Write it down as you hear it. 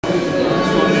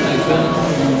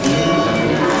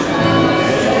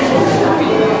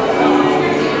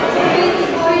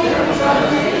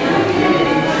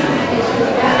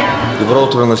Добро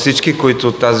утро на всички,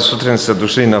 които тази сутрин са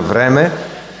дошли на време.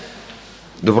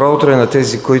 Добро утро на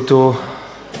тези, които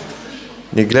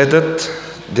ни гледат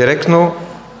директно.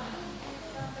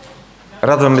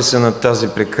 Радваме се на тази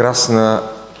прекрасна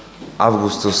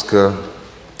августовска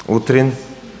утрин.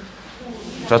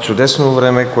 Това чудесно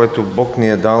време, което Бог ни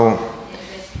е дал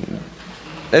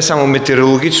не само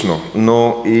метеорологично,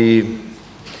 но и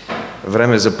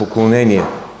време за поклонение.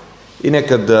 И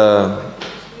нека да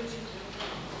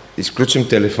изключим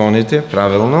телефоните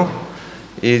правилно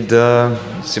и да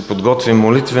се подготвим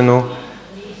молитвено,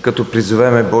 като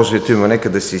призовеме Божието име. Нека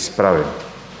да се изправим.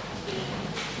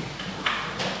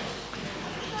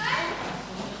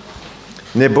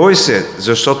 Не бой се,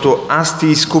 защото аз ти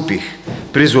изкупих.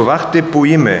 Призовах те по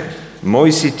име,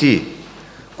 мой си ти.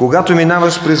 Когато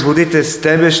минаваш през водите, с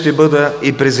тебе ще бъда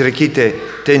и през реките,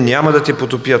 те няма да те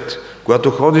потопят.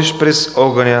 Когато ходиш през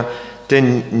огъня,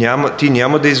 ти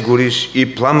няма да изгориш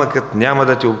и пламъкът няма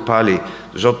да те опали,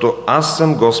 защото аз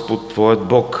съм Господ, твоят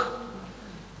Бог.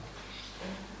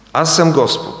 Аз съм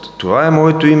Господ, това е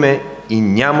моето име и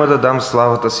няма да дам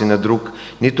славата си на друг,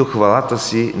 нито хвалата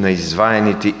си на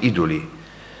изваяните идоли.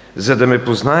 За да ме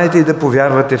познаете и да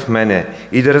повярвате в мене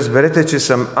и да разберете, че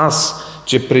съм аз,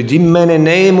 че преди мене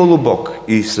не е имало Бог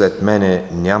и след мене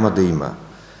няма да има.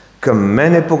 Към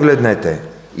мене погледнете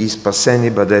и спасени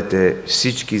бъдете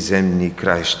всички земни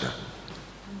краища.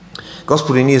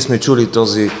 Господи, ние сме чули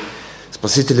този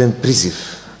спасителен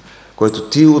призив, който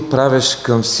Ти отправяш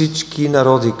към всички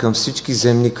народи, към всички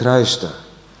земни краища.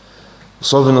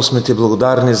 Особено сме Ти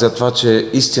благодарни за това, че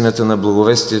истината на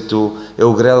благовестието е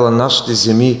огряла нашите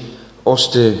земи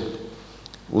още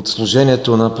от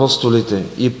служението на апостолите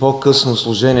и по-късно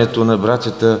служението на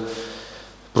братята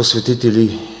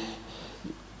просветители.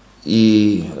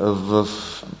 И в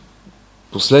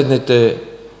последните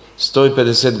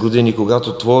 150 години,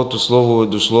 когато Твоето Слово е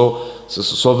дошло с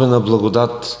особена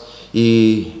благодат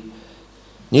и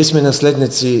ние сме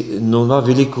наследници на това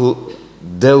велико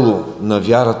дело на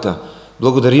вярата,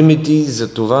 благодарим Ти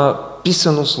за това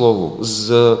писано Слово,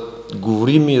 за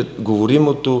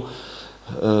говоримото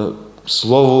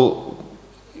Слово,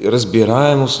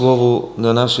 разбираемо Слово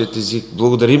на нашия език.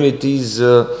 Благодарим Ти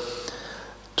за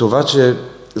това, че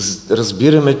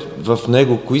разбираме в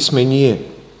него кои сме ние,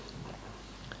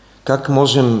 как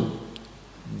можем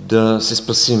да се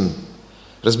спасим.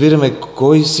 Разбираме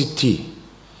кой си Ти.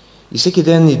 И всеки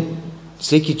ден и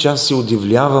всеки час се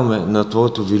удивляваме на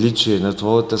Твоето величие, на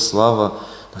Твоята слава,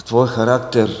 на Твоя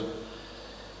характер.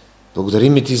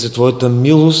 Благодарим Ти за Твоята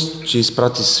милост, че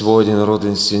изпрати Своя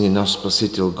единороден Син и наш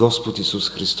Спасител, Господ Исус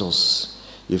Христос.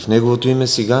 И в Неговото име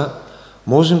сега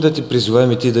можем да Ти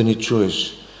призовем и Ти да ни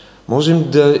чуеш.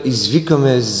 Можем да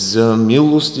извикаме за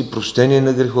милост и прощение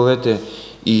на греховете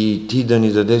и Ти да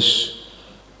ни дадеш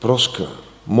прошка.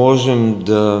 Можем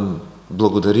да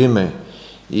благодариме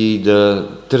и да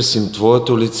търсим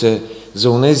Твоето лице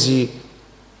за онези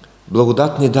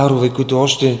благодатни дарове, които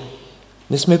още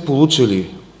не сме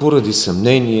получили поради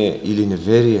съмнение или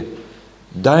неверие.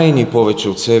 Дай ни повече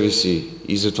от себе си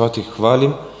и затова Те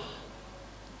хвалим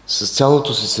с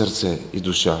цялото си сърце и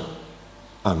душа.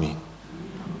 Амин.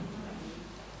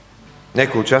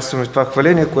 Нека участваме в това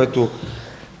хваление, което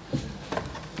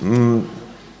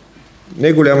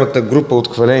не голямата група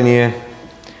от хваление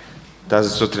тази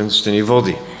сутрин ще ни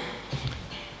води.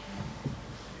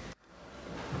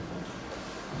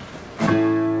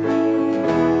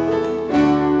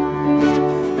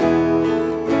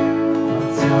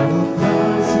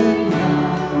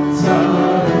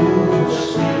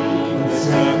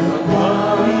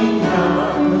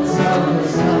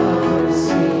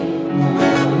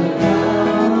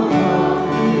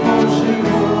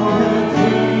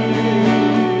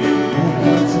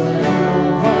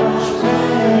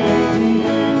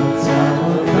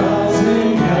 Cała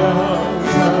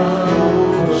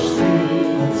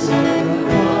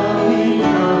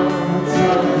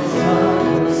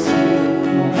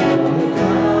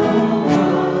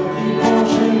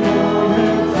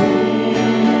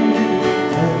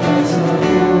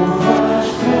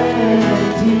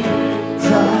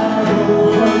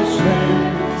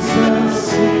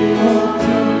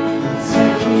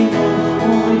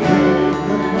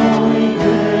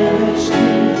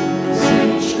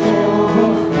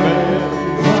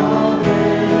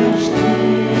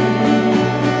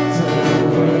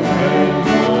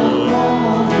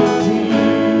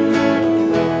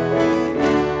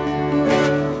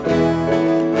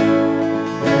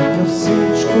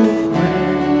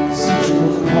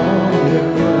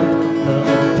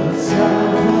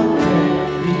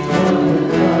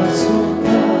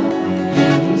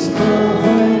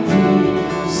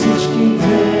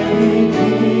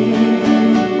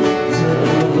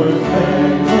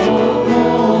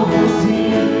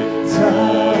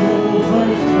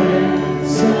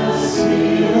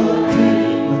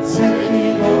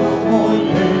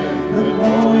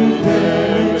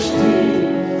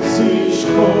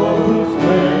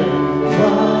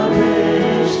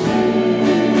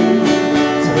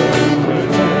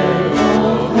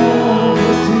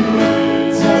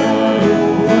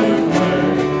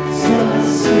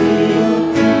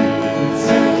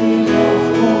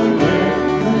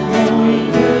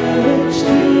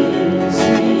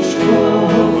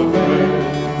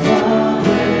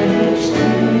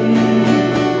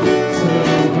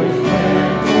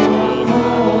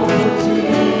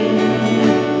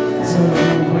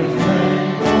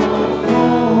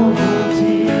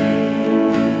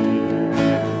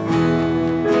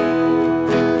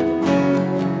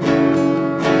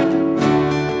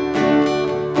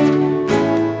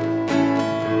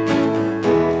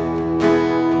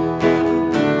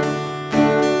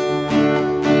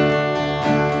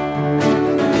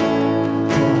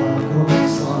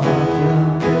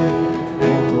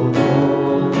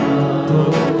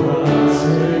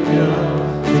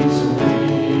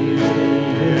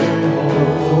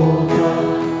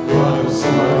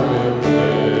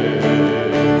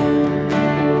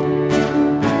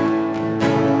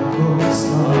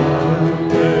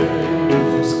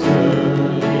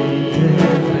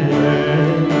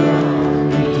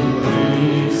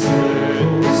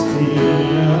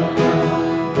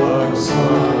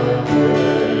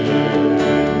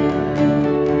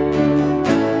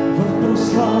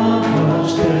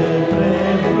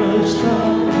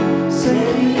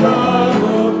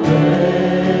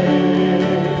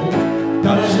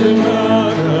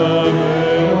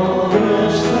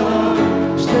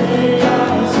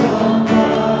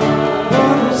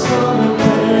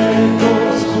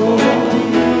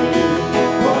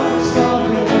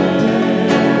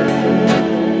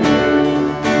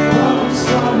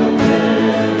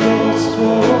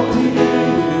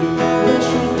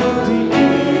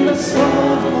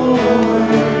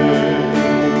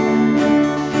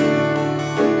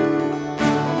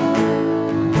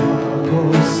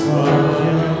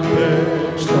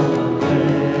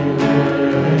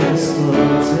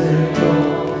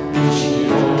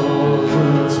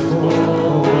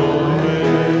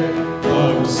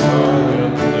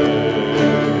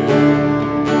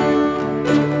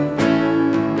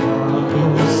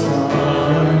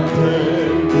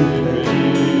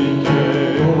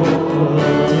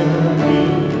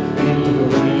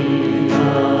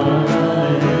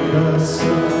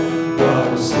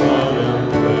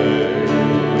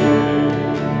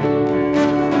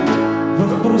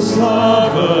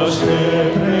слава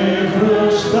ще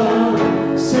превръща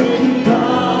всеки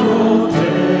дар от теб.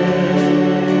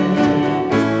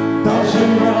 Даже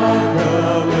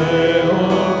мрака ме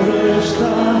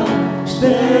огръща,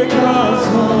 ще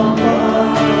казвам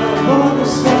пак,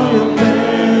 благославям те,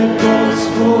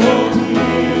 Господи,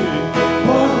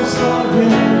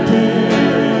 благославям те.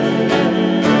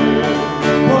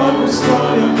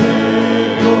 Благославям те,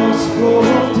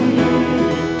 Господи,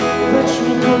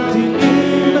 вечното ти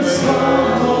име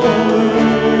славно е.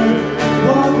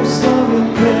 Благославям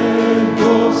те,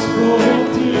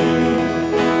 Господи,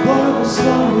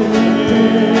 благославям те.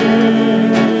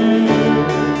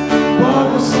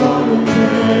 Благославям те,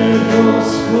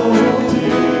 Господи,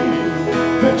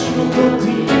 вечното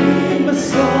ти име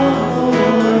славно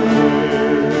е.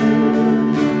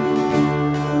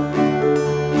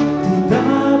 Ти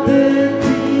даде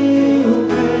ти от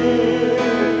мен,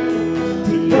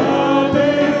 ти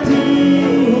даде ти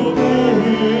от мен,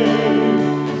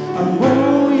 а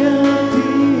моят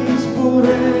избор е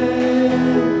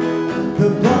да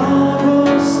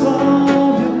благославя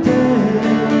те.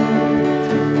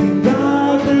 Ти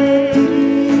даде ти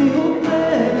от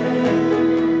мен,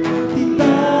 ти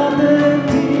даде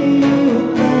ти от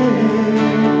мен,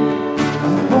 а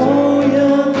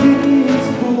моят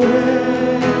избор е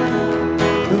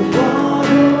да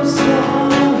благославя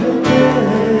те.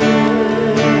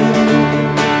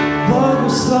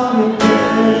 Благославя те,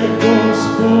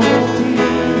 Господи,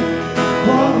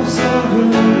 благославя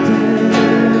те.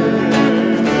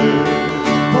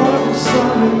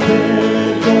 Благославя те,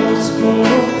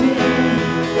 Господи,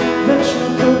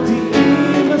 вечното ти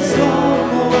име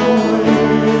славно е.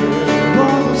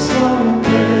 Благославя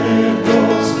те,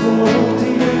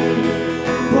 Господи,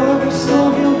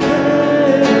 благославя те.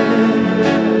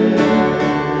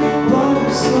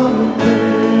 Благославя те,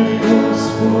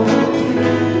 Господи,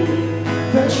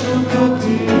 вечното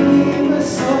ти име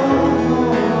славно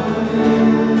е.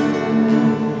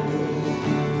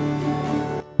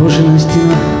 Боже,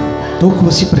 наистина,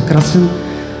 толкова си прекрасен,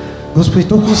 Господи,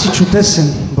 толкова си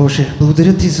чудесен, Боже.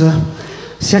 Благодаря Ти за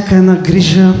всяка една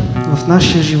грижа в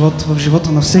нашия живот, в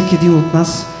живота на всеки един от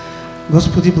нас.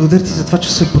 Господи, благодаря Ти за това,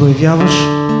 че се проявяваш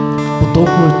по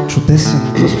толкова чудесен,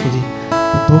 Господи,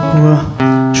 по толкова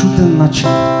чуден начин.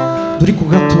 Дори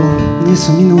когато ние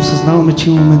сами не осъзнаваме, че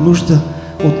имаме нужда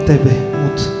от Тебе,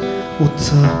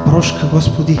 от прошка,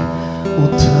 Господи,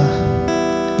 от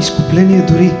изкупление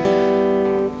дори.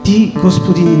 Ти,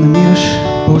 Господи, ни намираш,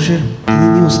 Боже, и не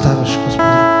ни оставаш, Господи.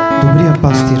 Добрия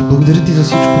пастир, благодаря Ти за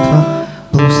всичко това.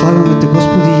 Благославяме Те,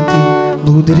 Господи, и Ти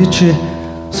благодаря, че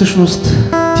всъщност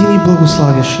Ти ни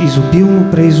благославяш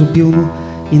изобилно, преизобилно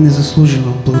и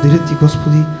незаслужено. Благодаря Ти,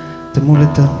 Господи, те моля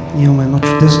Те, ние имаме едно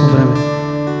чудесно време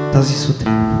тази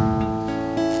сутрин.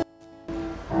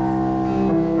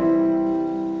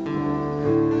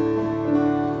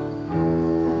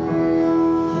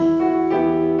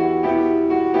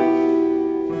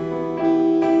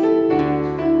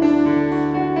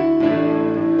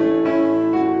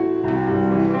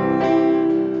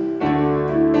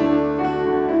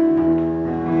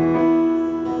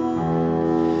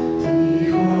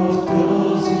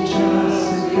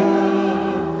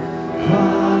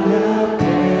 Хваля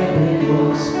Тебе,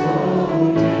 Господи.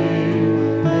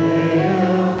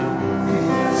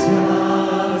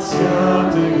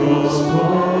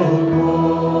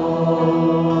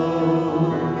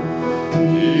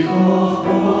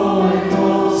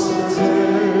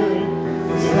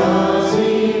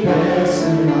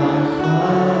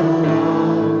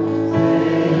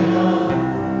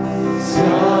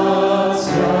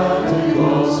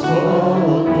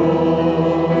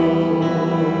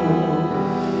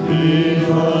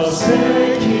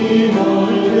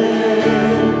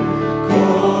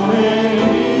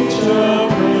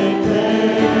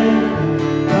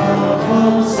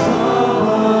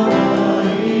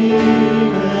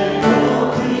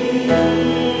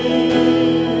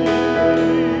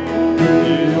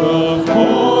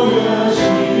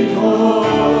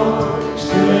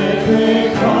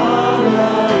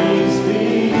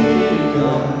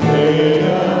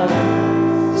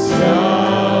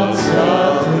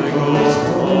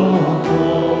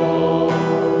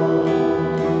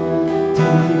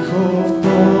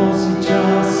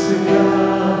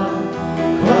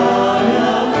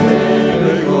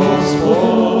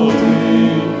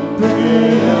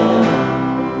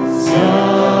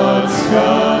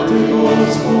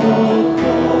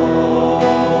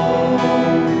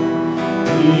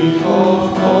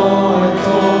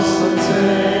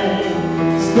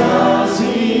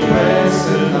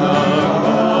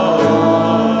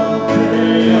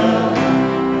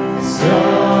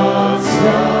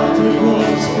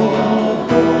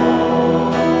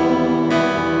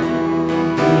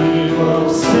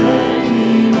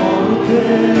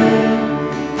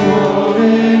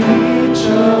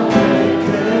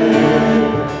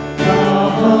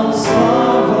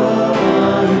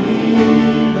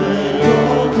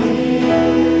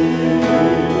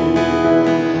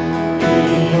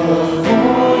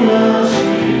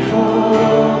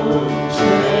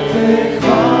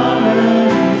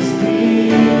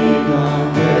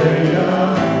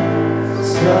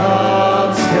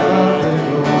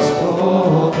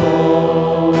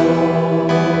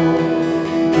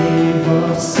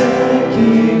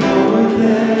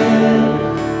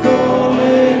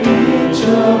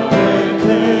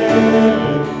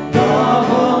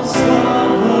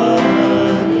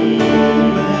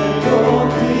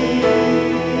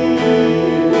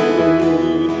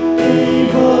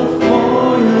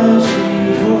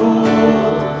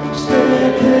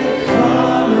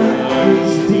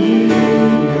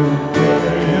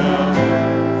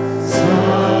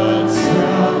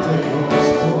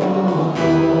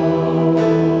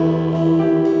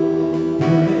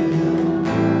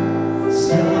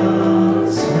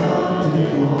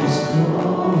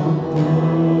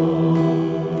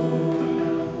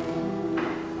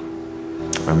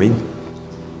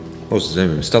 може да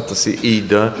вземем местата си и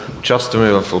да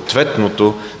участваме в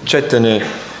ответното четене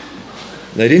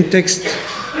на един текст,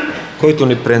 който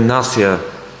ни пренася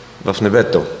в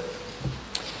небето.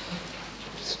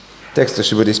 Текстът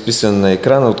ще бъде изписан на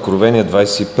екрана, Откровение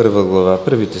 21 глава,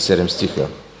 първите 7 стиха.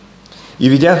 И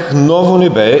видях ново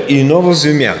небе и нова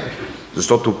земя,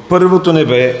 защото първото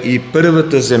небе и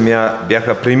първата земя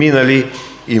бяха преминали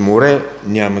и море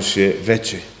нямаше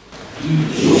вече.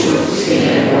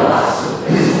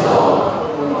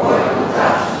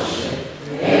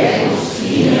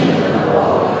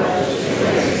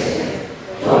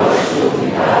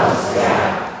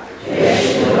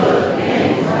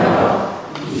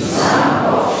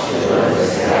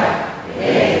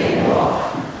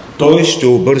 Той ще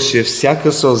обърше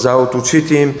всяка сълза от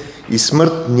очите им и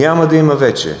смърт няма да има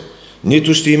вече.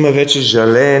 Нито ще има вече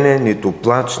жалеене, нито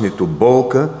плач, нито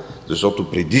болка, защото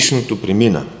предишното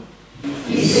премина.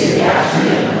 И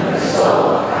седящият на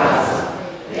престола каза: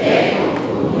 ето,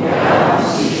 подновявам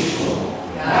всичко.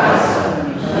 Каза: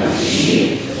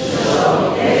 напиши,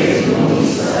 защото тези думи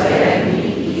са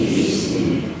верни и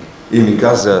истини. И ми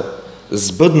каза: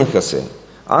 сбъднаха се.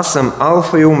 Аз съм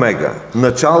Алфа и Омега,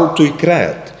 началото и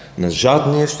краят. На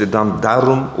жадния ще дам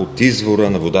даром от извора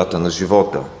на водата на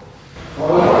живота.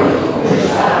 Който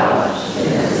побеждава,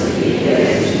 ще наследи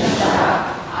тези неща,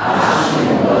 аз ще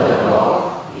му бъда Бог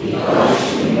и той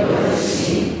ще ми бъде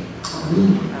син.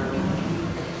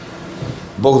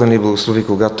 Бог да ни благослови,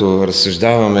 когато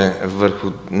разсъждаваме върху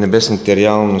небесните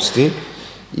реалности,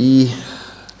 и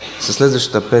със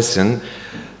следващата песен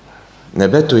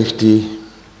Небето ихти,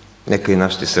 нека и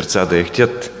нашите сърца да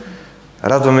ихтят.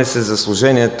 Радваме се за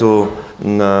служението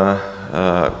на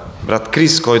брат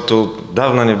Крис, който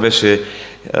давна не беше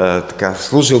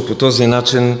служил по този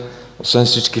начин, освен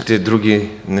всичките други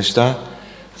неща,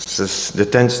 с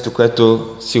детенцето,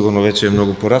 което сигурно вече е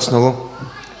много пораснало.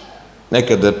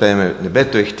 Нека да пеем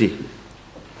Небето ихти.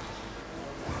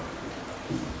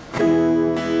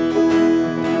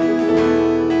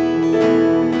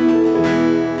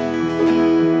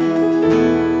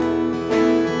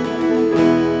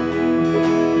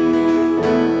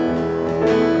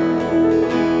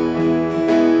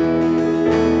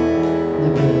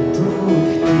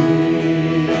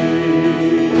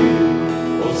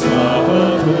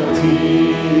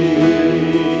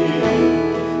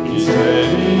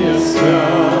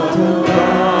 Свят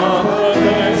отдава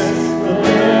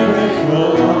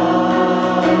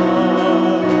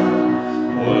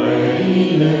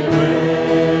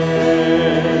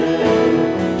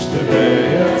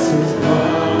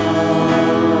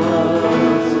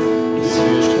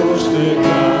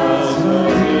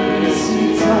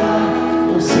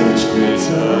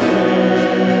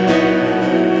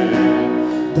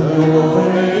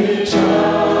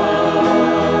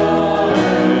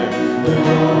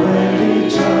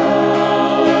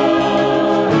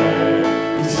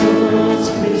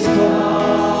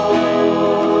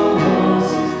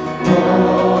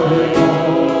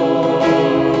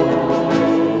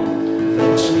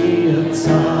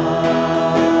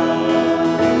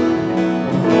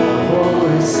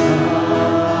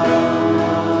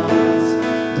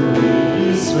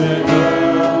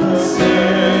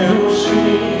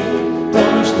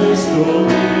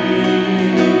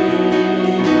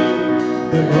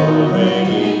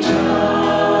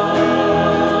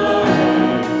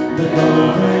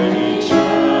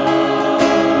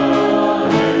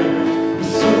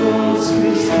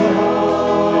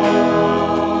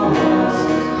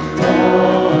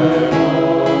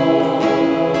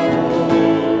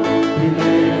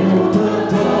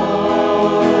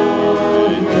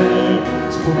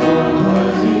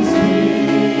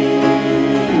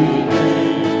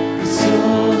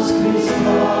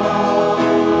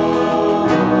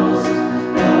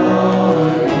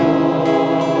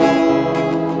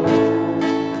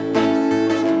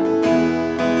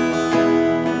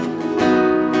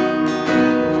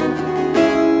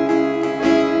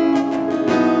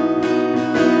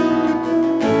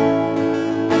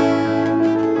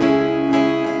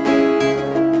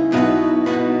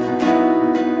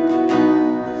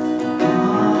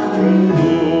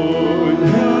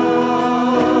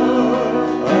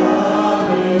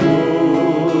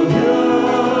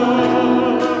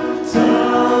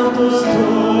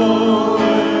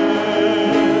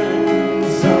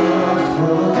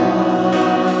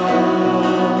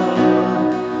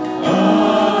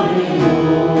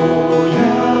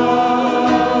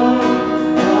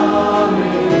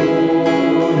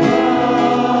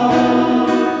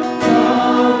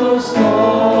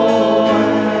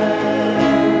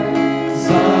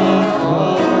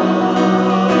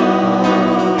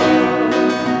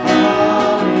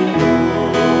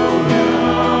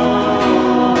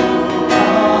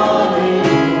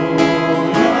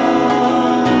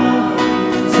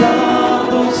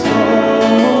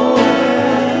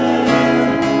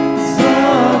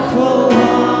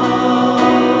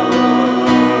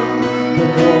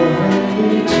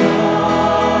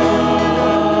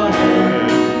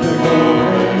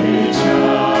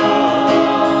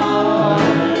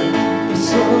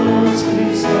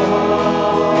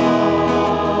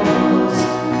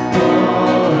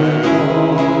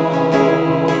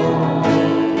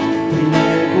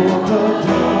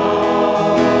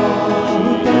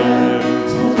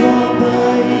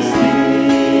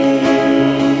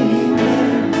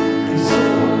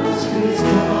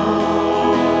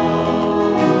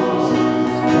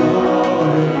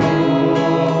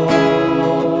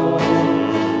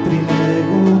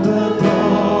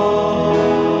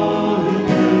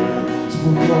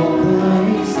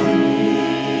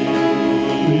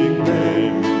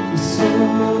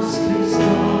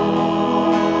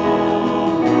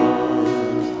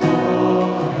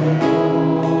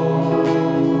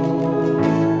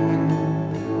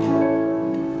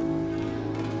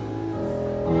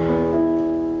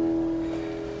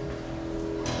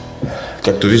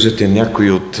Както виждате,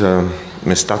 някои от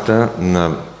местата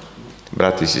на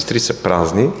брати и сестри са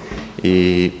празни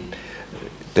и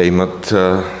те имат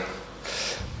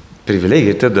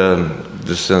привилегията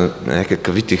да са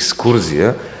някакъв вид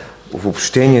екскурзия, в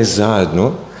общение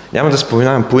заедно. Няма да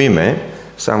споменавам по име,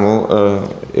 само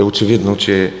е очевидно,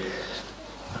 че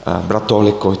брат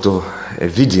Олег, който е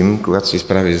видим, когато се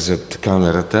изправи зад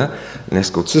камерата,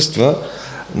 днес отсъства,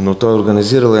 но той е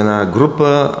организирал една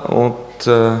група от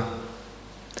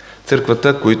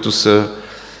църквата, които са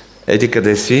еди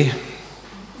къде си.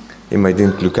 Има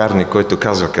един клюкарник, който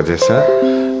казва къде са,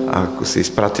 ако са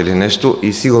изпратили нещо,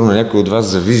 и сигурно някой от вас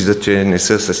завижда, че не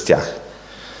са с тях.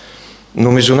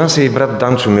 Но между нас е и брат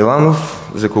Данчо Миланов,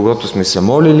 за когото сме се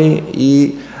молили,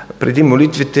 и преди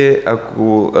молитвите,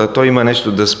 ако той има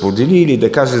нещо да сподели или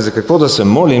да каже за какво да се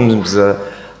молим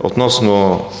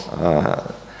относно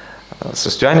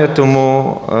състоянието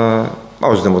му,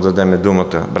 може да му дадем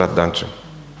думата, брат Данчо.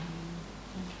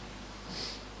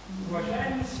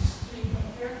 Уважаеми сестри и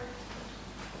братя,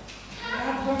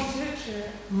 радвам се, че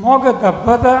мога да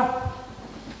бъда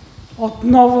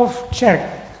отново в черква.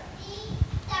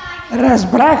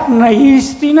 Разбрах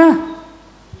наистина,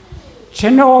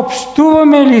 че не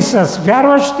общуваме ли с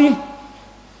вярващи,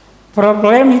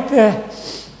 проблемите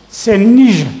се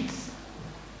нижат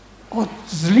от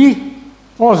зли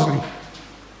по зли.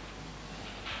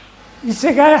 И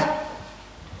сега,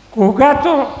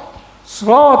 когато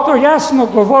Словото ясно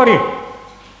говори,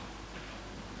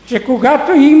 че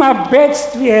когато има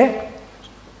бедствие,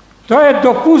 то е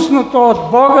допуснато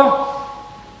от Бога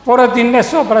поради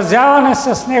несъобразяване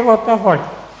с Неговата воля.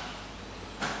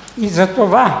 И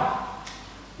затова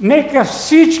нека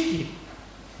всички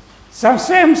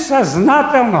съвсем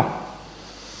съзнателно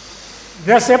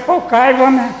да се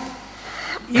покайваме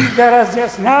и да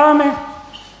разясняваме,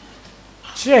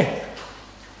 че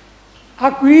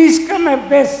ако искаме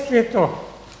бедствието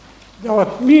да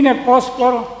отмине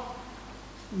по-скоро,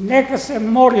 нека се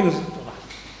молим за това.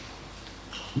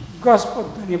 Господ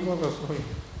да ни благослови.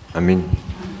 Амин.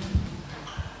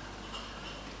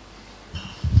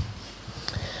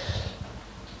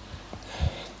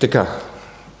 Така,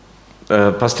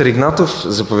 пастор Игнатов,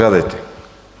 заповядайте.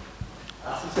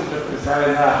 Аз искам да представя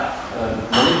една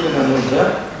молитвена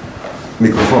нужда.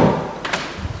 Микрофон.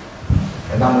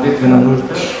 Една молитвена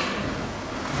нужда.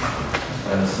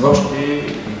 С нощи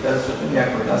и тази сутрин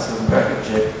някои от нас се разбраха,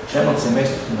 че член от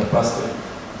семейството на пастор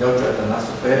Делчо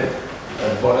Атанасов е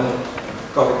болен от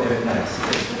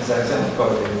COVID-19. Заразен от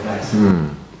COVID-19.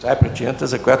 Това е причината,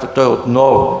 за която той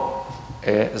отново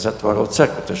е затворил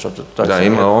църквата, защото той... Да,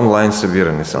 има онлайн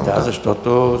събиране само. Да,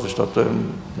 защото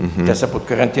те са под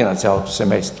карантина, цялото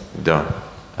семейство. Да.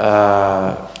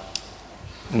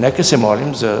 Нека се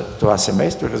молим за това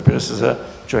семейство, разбира се, за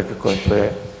човека, който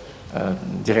е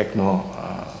директно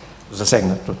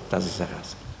засегнат от тази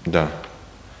зараза. Да.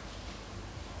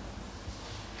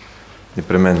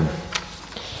 Непременно.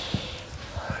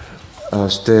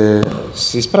 Ще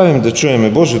се изправим да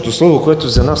чуем Божието Слово, което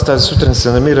за нас тази сутрин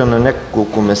се намира на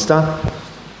няколко места.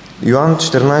 Йоан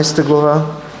 14 глава,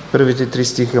 първите 3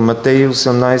 стиха, Матей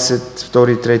 18,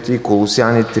 2 и 3,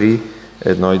 Колосяни 3,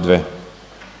 1 и 2.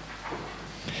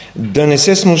 Да не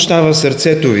се смущава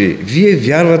сърцето ви. Вие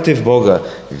вярвате в Бога,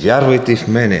 вярвайте в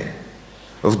мене.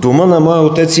 В дома на моя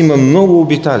отец има много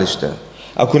обиталища.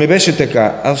 Ако не беше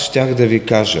така, аз щях да ви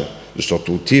кажа,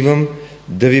 защото отивам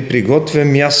да ви приготвя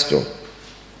място.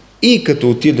 И като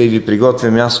отида и ви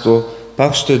приготвя място,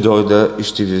 пак ще дойда и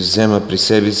ще ви взема при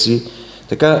себе си,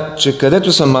 така че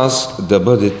където съм аз, да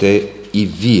бъдете и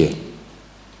вие.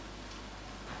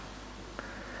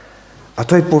 А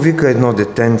той повика едно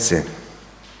детенце,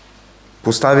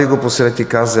 постави го посред и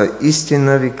каза: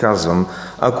 истина ви казвам,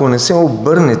 ако не се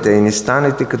обърнете и не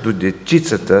станете като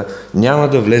дечицата, няма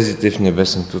да влезете в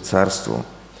небесното царство.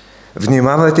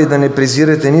 Внимавайте да не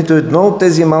презирате нито едно от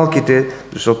тези малките,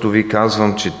 защото ви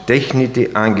казвам, че техните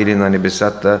ангели на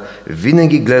небесата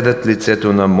винаги гледат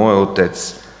лицето на моя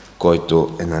Отец,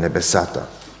 който е на небесата.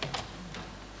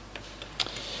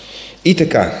 И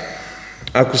така,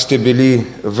 ако сте били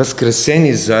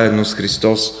възкресени заедно с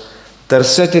Христос,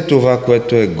 търсете това,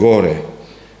 което е горе,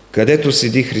 където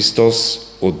седи Христос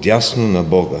отдясно на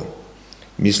Бога.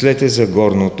 Мислете за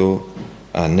горното,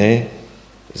 а не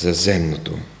за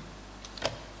земното.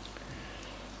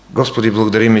 Господи,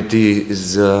 благодарим Ти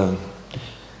за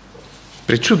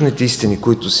пречудните истини,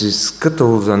 които си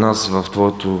скътал за нас в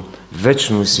Твоето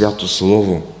вечно и свято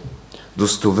Слово,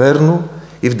 достоверно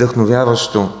и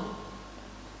вдъхновяващо,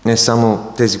 не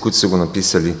само тези, които са го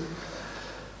написали,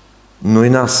 но и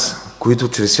нас, които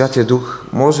чрез Святия Дух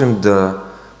можем да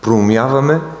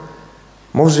проумяваме,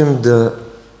 можем да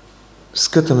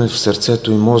скътаме в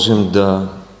сърцето и можем да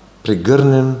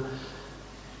прегърнем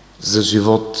за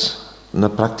живот на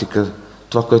практика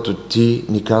това, което Ти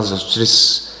ни казваш,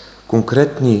 чрез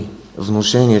конкретни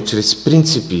внушения, чрез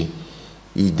принципи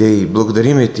и идеи.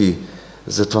 Благодариме Ти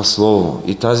за това Слово.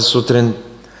 И тази сутрин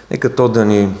нека то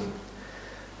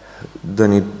да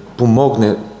ни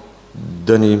помогне,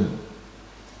 да ни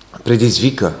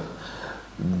предизвика,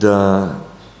 да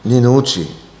ни научи,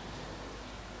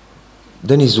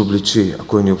 да ни изобличи,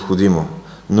 ако е необходимо,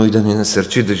 но и да ни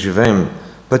насърчи да живеем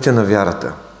пътя на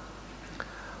вярата.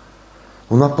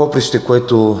 Онова поприще,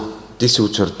 което Ти си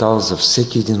очертал за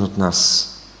всеки един от нас.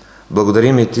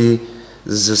 Благодарим и Ти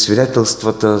за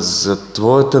свидетелствата, за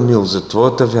Твоята милост, за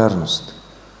Твоята вярност,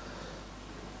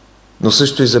 но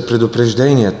също и за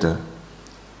предупрежденията,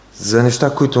 за неща,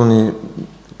 които ни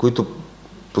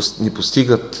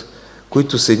постигат,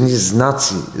 които са едни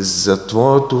знаци за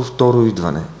Твоето второ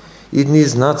идване, едни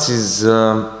знаци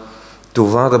за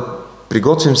това да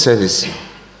приготвим себе си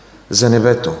за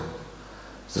небето,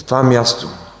 за това място,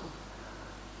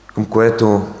 към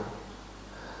което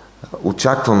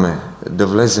очакваме да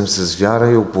влезем с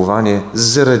вяра и упование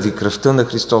заради кръвта на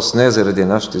Христос, не заради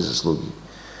нашите заслуги.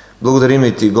 Благодарим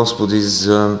и Ти, Господи,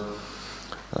 за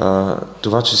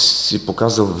това, че си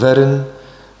показал верен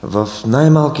в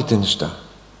най-малките неща,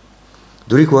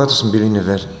 дори когато сме били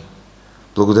неверни.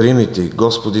 Благодарим и Ти,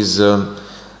 Господи, за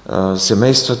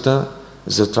семействата,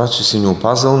 за това, че си ни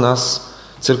опазал нас,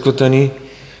 църквата ни,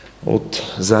 от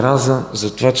зараза,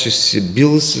 за това, че си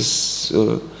бил с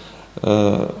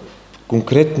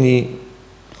конкретни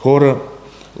хора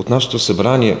от нашето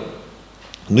събрание.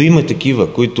 Но има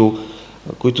такива,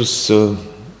 които са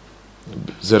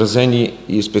заразени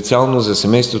и специално за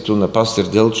семейството на пастор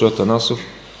Делчо Атанасов,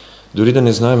 дори да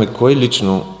не знаем кой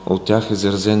лично от тях е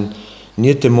заразен.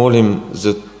 Ние Те молим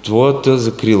за Твоята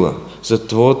закрила, за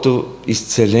Твоето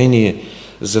изцеление,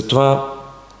 за това,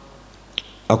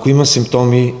 ако има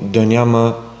симптоми, да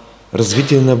няма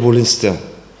развитие на болестта,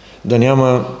 да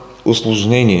няма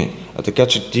усложнение, а така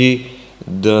че Ти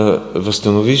да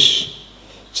възстановиш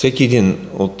всеки един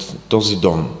от този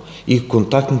дом и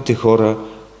контактните хора,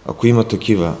 ако има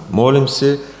такива. Молим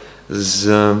се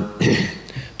за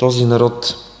този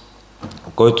народ,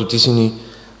 който Ти си ни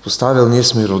поставил, ние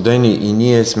сме родени и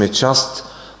ние сме част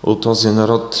от този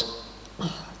народ,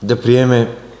 да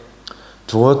приеме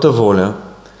Твоята воля,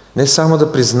 не само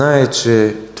да признае,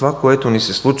 че това, което ни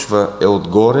се случва, е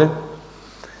отгоре,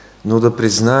 но да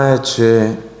признае,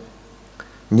 че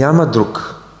няма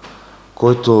друг,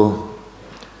 който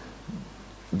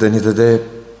да ни даде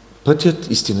пътят,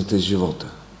 истината и живота.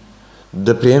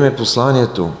 Да приеме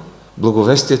посланието,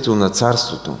 благовестието на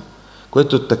Царството,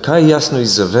 което е така ясно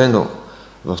изявено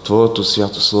в Твоето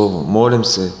свято Слово. Молим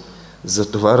се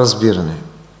за това разбиране.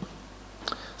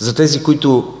 За тези,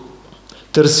 които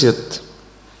търсят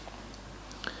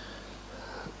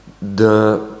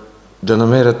да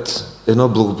намерят едно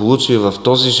благополучие в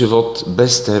този живот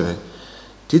без Тебе.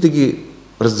 Ти да ги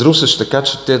разрусаш така,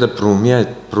 че те да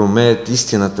проумеят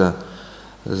истината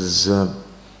за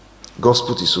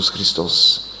Господ Исус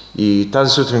Христос. И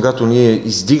тази сутрин, когато ние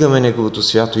издигаме Неговото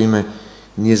свято име,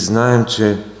 ние знаем,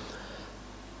 че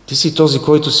Ти си този,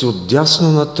 който си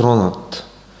отдясно на тронът,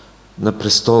 на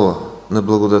престола, на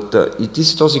благодата. И Ти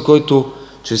си този, който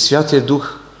чрез Святия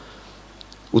Дух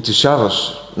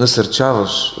утешаваш,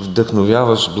 насърчаваш,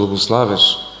 вдъхновяваш,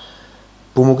 благославяш.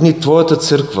 Помогни Твоята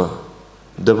църква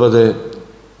да бъде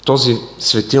този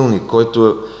светилник,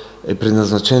 който е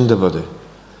предназначен да бъде.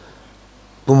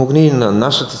 Помогни на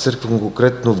нашата църква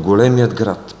конкретно в големият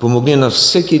град. Помогни на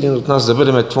всеки един от нас да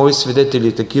бъдем Твои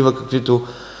свидетели, такива каквито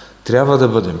трябва да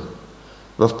бъдем.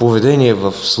 В поведение,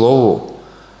 в слово.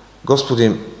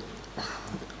 Господи,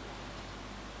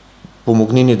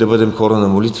 помогни ни да бъдем хора на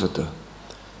молитвата.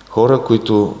 Хора,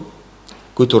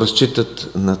 които разчитат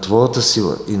на Твоята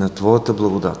сила и на Твоята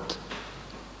благодат.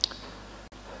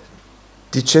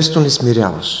 Ти често ни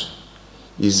смиряваш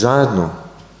и заедно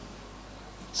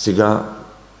сега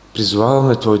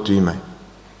призоваваме Твоето име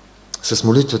с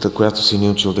молитвата, която си ни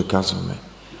учил да казваме.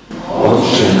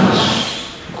 Отче наш,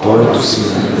 който си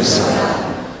на небеса,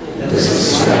 да се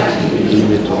святи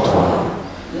името Твое,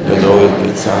 да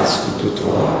дойде царството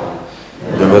Твое,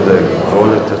 да бъде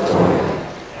волята Твоя,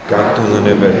 както на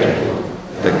небето,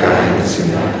 така и на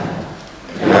земята.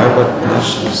 Хлябът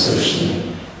наш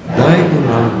насъщни, дай го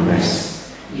нам днес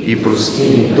и прости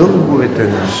ни дълговете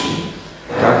наши,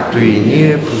 както и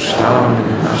ние прощаваме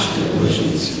на нашите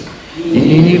длъжници. И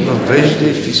не ни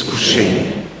въвеждай в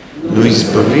изкушение, но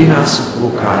избави нас от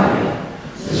лукавия,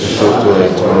 защото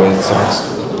е Твое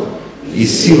царството и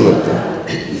силата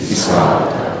и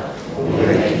славата.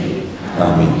 Веки.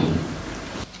 Амин.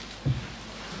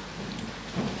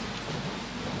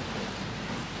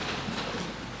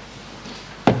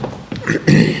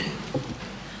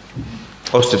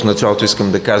 Още в началото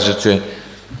искам да кажа, че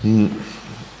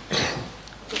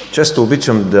често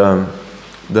обичам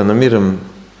да намирам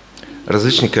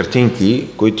различни картинки,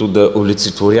 които да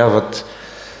олицетворяват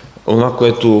онова,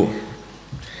 което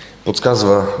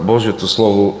подсказва Божието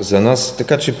Слово за нас,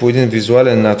 така че по един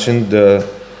визуален начин да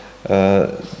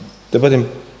бъдем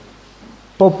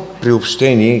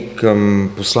по-приобщени към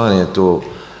посланието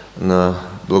на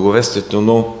благовестието,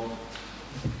 но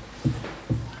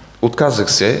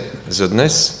отказах се за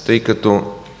днес, тъй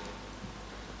като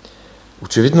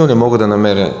очевидно не мога да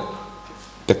намеря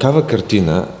такава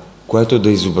картина, която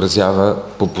да изобразява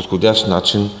по подходящ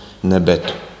начин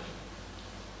небето.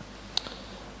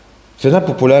 В една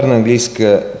популярна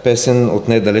английска песен от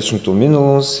недалечното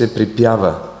минало се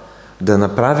припява: да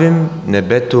направим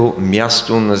небето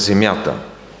място на земята.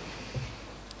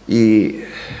 И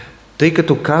тъй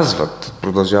като казват,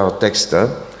 продължава текста,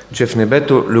 че в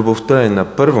небето любовта е на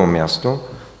първо място,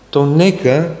 то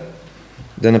нека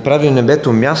да направим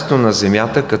небето място на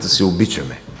земята, като се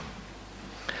обичаме.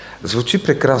 Звучи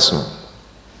прекрасно,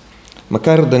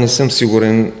 макар да не съм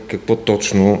сигурен какво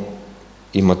точно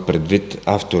имат предвид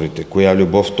авторите, коя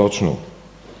любов точно.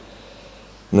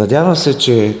 Надявам се,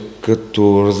 че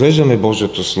като разглеждаме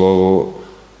Божието Слово,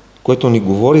 което ни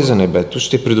говори за небето,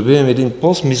 ще придобием един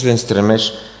по-смислен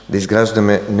стремеж да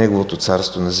изграждаме Неговото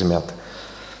царство на земята.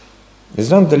 Не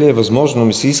знам дали е възможно,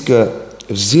 ми се иска,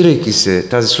 взирайки се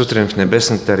тази сутрин в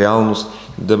небесната реалност,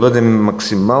 да бъдем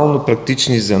максимално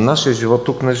практични за нашия живот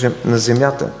тук на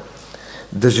земята.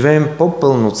 Да живеем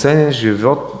по-пълноценен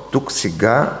живот тук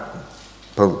сега,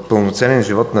 пълноценен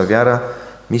живот на вяра,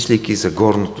 мислейки за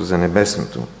горното, за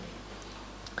небесното.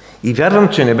 И вярвам,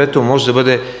 че небето може да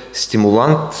бъде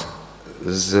стимулант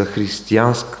за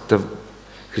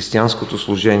християнското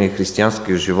служение,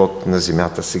 християнския живот на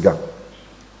земята сега.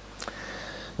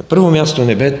 На първо място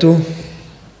небето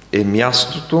е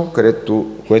мястото,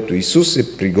 което Исус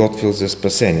е приготвил за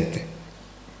спасените.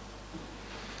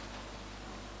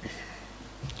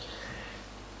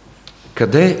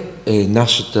 Къде е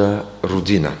нашата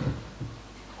родина?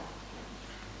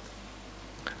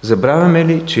 Забравяме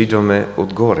ли, че идваме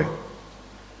отгоре?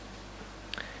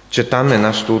 Че там е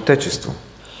нашето отечество?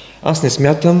 Аз не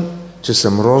смятам, че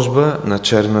съм рожба на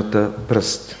черната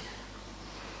пръст.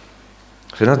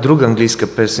 В една друга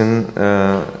английска песен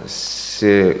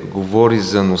се говори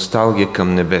за носталгия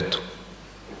към небето.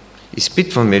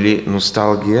 Изпитваме ли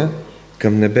носталгия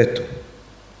към небето?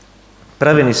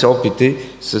 Правени са опити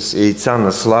с яйца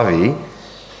на славии,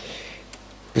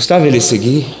 поставили са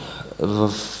ги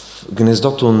в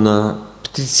гнездото на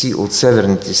птици от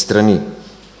северните страни.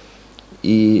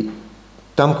 И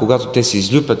там, когато те се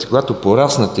излюпят, когато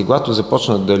пораснат и когато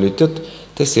започнат да летят,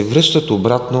 те се връщат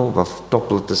обратно в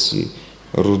топлата си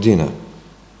родина.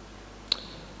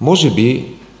 Може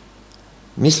би,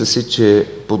 мисля си, че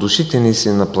по душите ни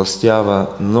се напластява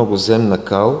много земна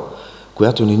кал,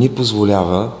 която не ни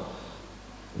позволява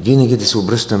винаги да се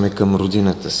обръщаме към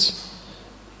родината си.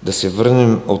 Да се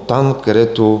върнем оттам,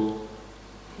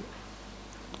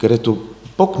 където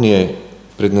Бог ни е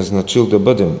предназначил да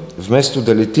бъдем. Вместо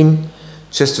да летим,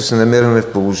 често се намираме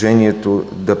в положението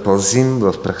да пълзим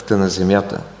в прахта на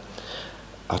земята.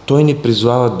 А Той ни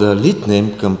призвава да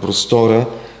литнем към простора,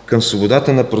 към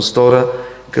свободата на простора,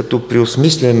 като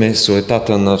преосмисляме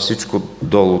суетата на всичко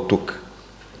долу тук.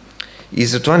 И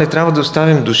затова не трябва да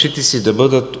оставим душите си да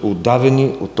бъдат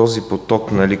отдавени от този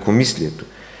поток на лекомислието.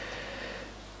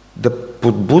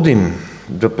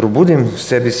 Да пробудим в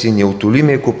себе си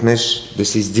неутолимия копнеж да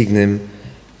се издигнем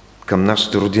към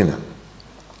нашата родина.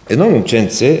 Едно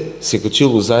момченце се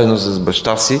качило заедно с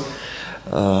баща си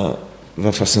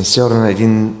в асансьора на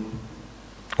един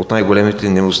от най-големите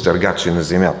небостъргачи на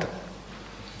земята.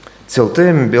 Целта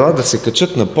им била да се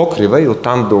качат на покрива и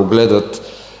оттам да огледат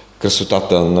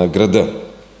красотата на града.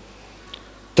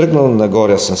 Тръгнал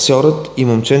нагоре асансьорът и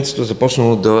момченцето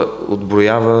започнало да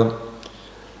отброява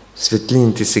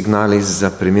светлините сигнали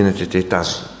за преминатите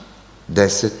етажи.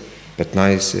 10,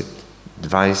 15,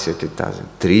 20 етажа,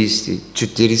 30,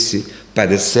 40,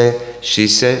 50,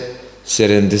 60,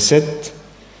 70.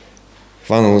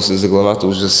 Хванало се за главата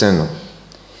ужасено.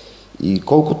 И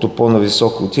колкото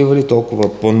по-нависоко отивали,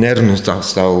 толкова по-нервно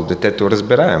ставало детето,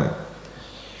 разбираемо.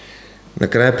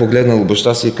 Накрая погледнал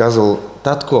баща си и казал: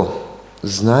 татко,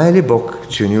 знае ли Бог,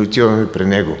 че ние отиваме при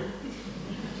Него?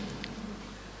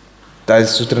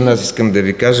 Тази сутрин аз искам да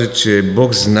ви кажа, че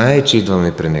Бог знае, че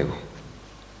идваме при Него.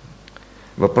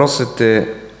 Въпросът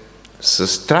е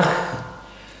със страх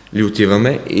ли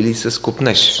отиваме или с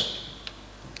копнеж?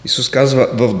 Исус казва,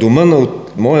 в дома на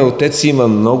моя отец има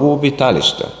много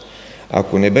обиталища.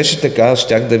 Ако не беше така,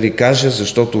 щях да ви кажа,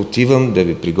 защото отивам да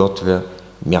ви приготвя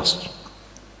място.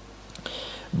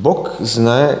 Бог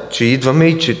знае, че идваме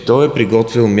и че Той е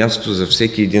приготвил място за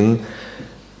всеки един,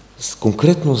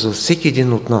 конкретно за всеки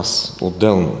един от нас,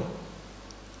 отделно.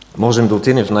 Можем да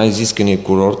отидем в най-изискания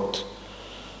курорт,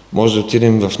 може да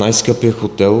отидем в най-скъпия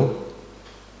хотел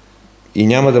и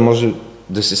няма да може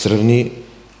да се сравни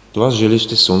това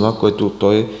жилище с това, което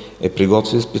Той е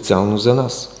приготвил специално за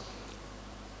нас.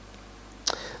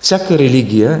 Всяка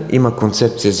религия има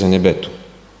концепция за небето.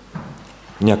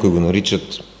 Някои го наричат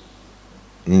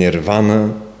нирвана,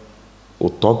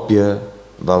 утопия,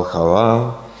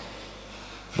 валхала.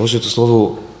 Божието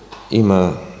Слово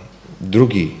има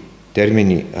други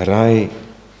термини: рай,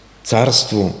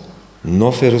 царство,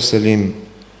 нов Иерусалим.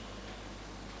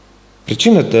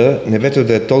 Причината небето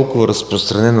да е толкова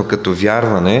разпространено като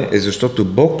вярване е защото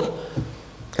Бог,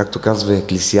 както казва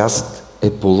Еклесиаст, е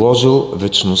положил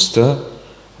вечността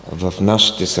в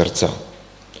нашите сърца.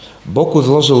 Бог е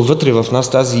вложил вътре в нас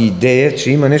тази идея,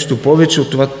 че има нещо повече от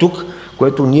това тук,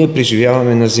 което ние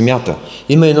преживяваме на земята.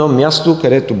 Има едно място,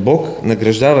 където Бог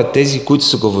награждава тези, които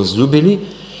са го възлюбили,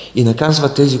 и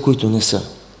наказва тези, които не са.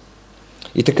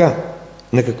 И така,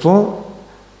 на какво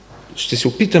ще се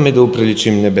опитаме да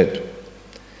оприличим небето?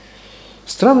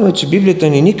 Странно е, че Библията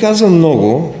не ни казва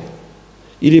много,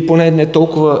 или поне не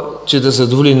толкова, че да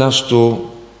задоволи нашето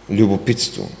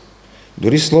любопитство.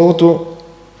 Дори Словото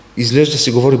изглежда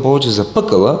се говори повече за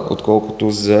пъкъла,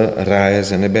 отколкото за рая,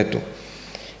 за небето.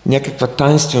 Някаква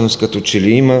таинственост като че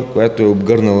ли има, която е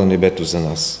обгърнала небето за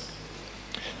нас.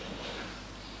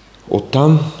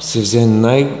 Оттам се взе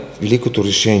най-великото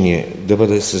решение да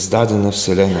бъде създадена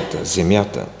Вселената,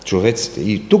 земята, човеците.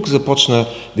 И тук започна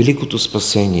великото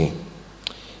спасение.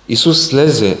 Исус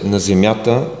слезе на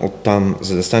земята оттам,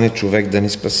 за да стане човек, да ни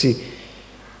спаси.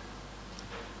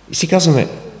 И си казваме,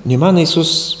 нима на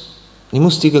Исус не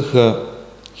му стигаха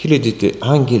хилядите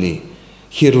ангели,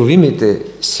 херовимите,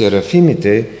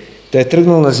 серафимите, да е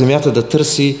тръгнал на земята да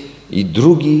търси и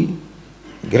други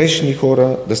грешни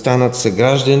хора да станат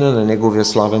съграждани на Неговия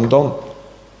славен дом.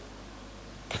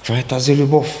 Каква е тази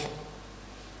любов?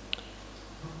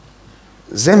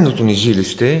 Земното ни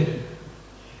жилище,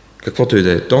 каквото и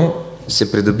да е то,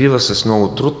 се придобива с много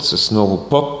труд, с много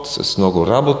пот, с много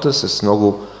работа, с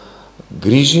много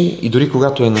грижи и дори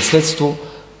когато е наследство,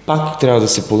 пак трябва да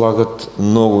се полагат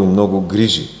много и много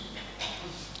грижи.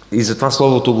 И затова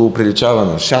Словото го приличава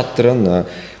на шатра, на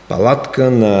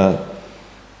палатка, на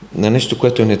нещо,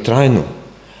 което е нетрайно.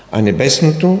 А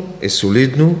небесното е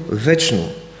солидно, вечно.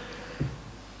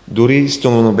 Дори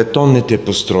стоманобетонните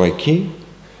постройки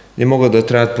не могат да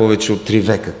траят повече от 3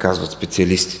 века, казват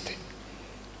специалистите.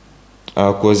 А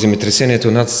ако е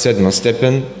земетресението над 7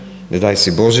 степен, не дай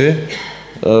се Боже,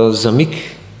 за миг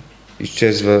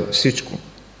изчезва всичко.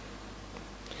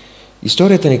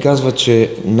 Историята ни казва,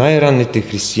 че най-ранните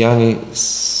християни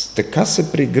така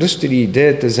са прегръщали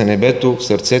идеята за небето в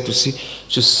сърцето си,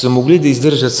 че са могли да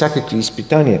издържат всякакви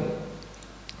изпитания.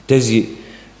 Тези,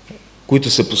 които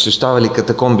са посещавали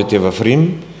катакомбите в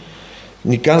Рим,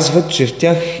 ни казват, че в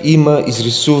тях има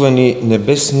изрисувани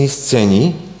небесни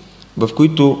сцени, в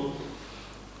които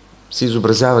се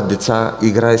изобразяват деца,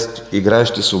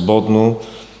 играещи свободно,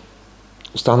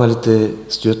 останалите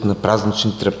стоят на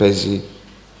празнични трапези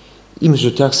и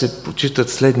между тях се почитат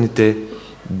следните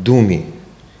думи.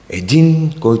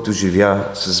 Един, който живя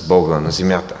с Бога на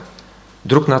земята.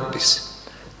 Друг надпис.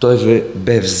 Той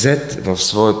бе взет в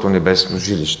своето небесно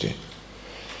жилище.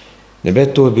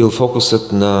 Небето е бил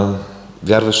фокусът на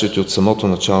вярващите от самото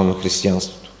начало на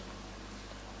християнството.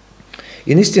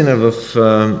 И наистина в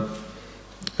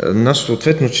нашето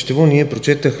ответно четиво ние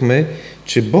прочетахме,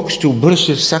 че Бог ще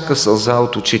обърше всяка сълза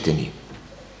от очите ни.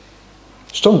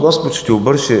 Щом Господ ще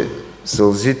обърше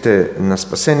сълзите на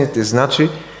спасените, значи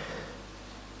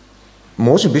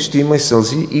може би ще има и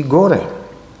сълзи и горе.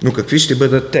 Но какви ще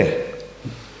бъдат те?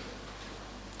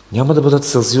 Няма да бъдат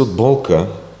сълзи от болка,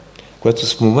 което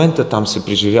в момента там се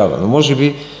преживява, но може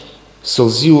би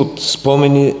сълзи от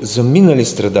спомени за минали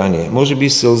страдания, може би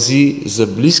сълзи за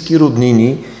близки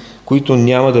роднини, които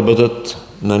няма да бъдат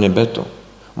на небето.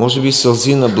 Може би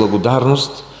сълзи на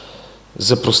благодарност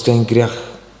за простен грях.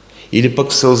 Или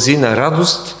пък сълзи на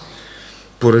радост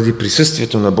поради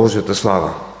присъствието на Божията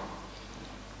слава.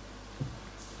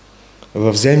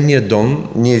 В земния дом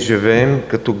ние живеем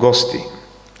като гости.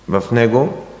 В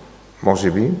него,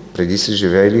 може би, преди са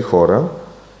живеели хора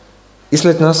и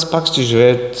след нас пак ще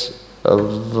живеят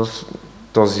в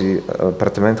този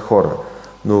апартамент хора.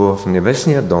 Но в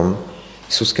небесния дом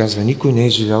Исус казва: никой не е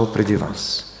живял преди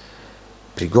вас.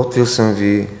 Приготвил съм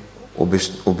ви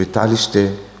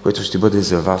обиталище, което ще бъде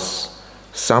за вас,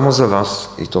 само за вас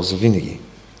и то за винаги.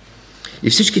 И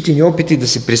всичките ни опити да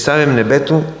си представим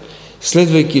небето,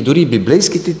 следвайки дори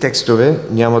библейските текстове,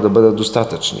 няма да бъдат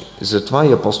достатъчни. Затова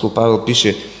и апостол Павел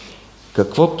пише: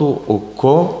 каквото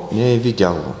око не е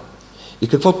видяло и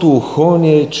каквото ухо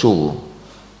не е чуло,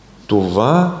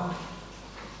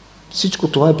 всичко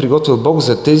това е приготвил Бог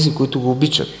за тези, които го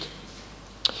обичат.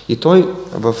 И той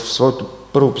в своето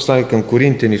първо послание към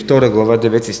Коринтяни, 2 глава,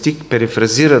 9 стих,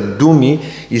 перефразира думи,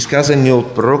 изказани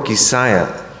от пророк Исаия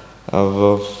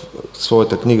в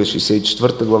своята книга,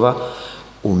 64 глава,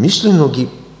 умишлено ги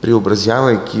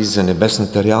преобразявайки за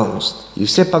небесната реалност. И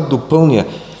все пак допълня,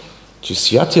 че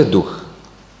Святия Дух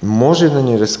може да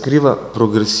ни разкрива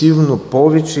прогресивно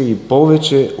повече и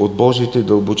повече от Божиите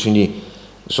дълбочини.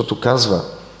 Защото казва: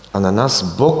 а на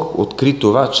нас Бог откри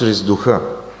това чрез Духа,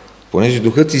 понеже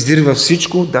Духът издирва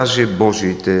всичко, даже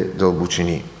Божиите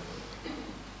дълбочини.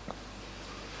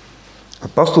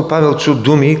 Апостол Павел чу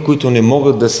думи, които не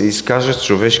могат да се изкажат с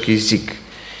човешки език.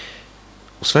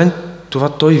 Освен това,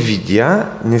 той видя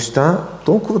неща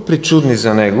толкова пречудни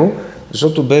за него,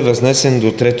 защото бе възнесен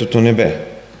до третото небе.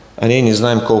 А ние не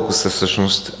знаем колко са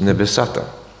всъщност небесата.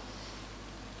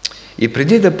 И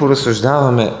преди да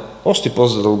поразсъждаваме още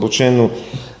по-задълбочено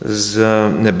за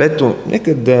небето,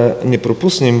 нека да не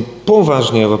пропуснем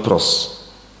по-важния въпрос.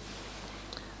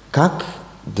 Как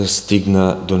да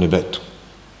стигна до небето?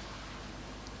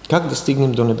 Как да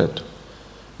стигнем до небето?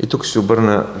 И тук ще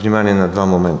обърна внимание на два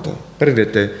момента.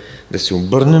 Първият е да се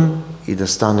обърнем и да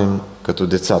станем като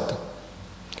децата.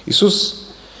 Исус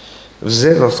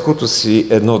взе в скуто си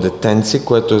едно детенце,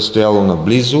 което е стояло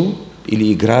наблизо или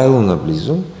играело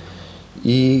наблизо,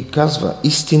 и казва: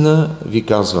 истина ви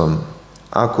казвам,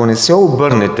 ако не се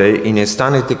обърнете и не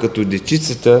станете като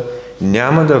дечицата,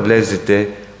 няма да влезете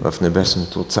в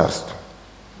небесното царство.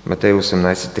 Матей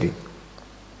 18:3.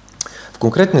 В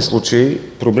конкретни случаи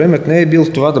проблемът не е бил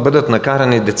в това да бъдат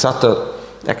накарани децата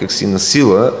някакси на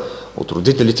сила от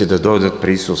родителите да дойдат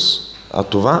при Исус, а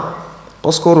това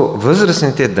по-скоро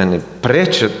възрастните да не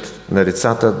пречат на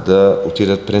децата да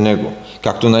отидат при Него,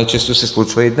 както най-често се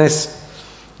случва и днес.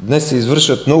 Днес се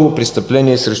извършват много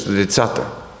престъпления срещу децата.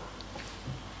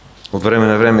 От време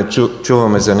на време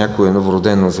чуваме за някое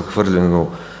новородено захвърлено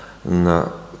на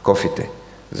кофите,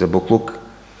 за боклук.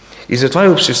 И затова и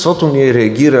обществото ни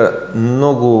реагира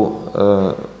много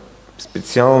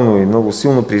специално и много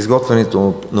силно при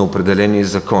изготвянето на определени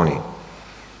закони.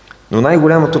 Но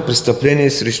най-голямото престъпление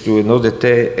срещу едно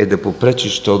дете е да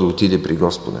попречиш то да отиде при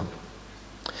Господа.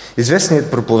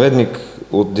 Известният проповедник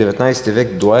от 19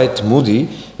 век Дуайт Муди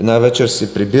една вечер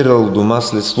се прибирал дома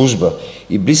след служба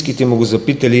и близките му го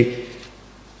запитали: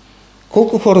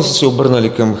 колко хора са се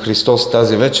обърнали към Христос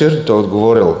тази вечер? Той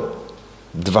отговорил: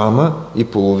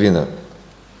 2,5.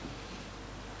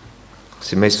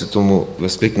 Семейството му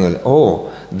възкликнали: о,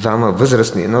 2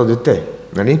 възрастни, едно дете,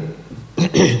 нали?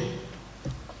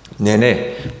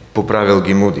 Не, поправил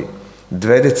ги Муди.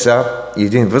 2 деца и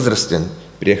 1 възрастен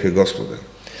приеха Господа.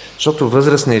 Защото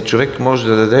възрастният човек може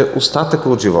да даде остатъка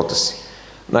от живота си.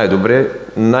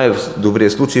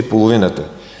 Най-добрият случай половината.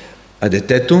 А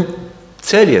детето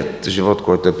целият живот,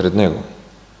 който е пред него.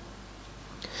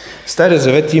 Стария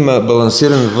завет има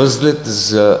балансиран възглед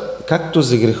както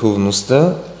за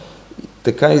греховността,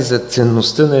 така и за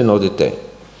ценността на едно дете.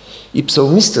 И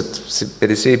псалмистът в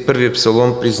 51-я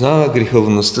псалом признава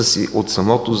греховността си от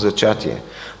самото зачатие.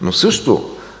 Но също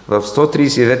в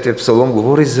 139-я псалом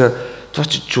говори за това,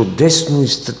 че чудесно и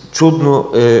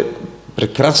чудно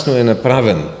прекрасно е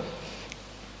направен.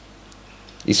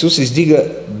 Исус издига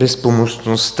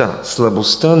безпомощността,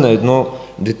 слабостта на едно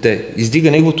дете.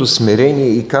 Издига неговото смирение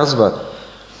и казва,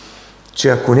 че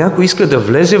ако някой иска да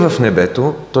влезе в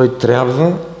небето, той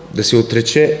трябва да се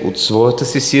отрече от своята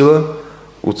си сила,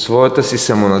 от своята си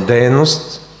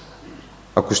самонадеяност,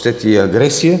 ако щете и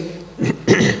агресия,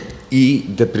 и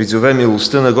да призове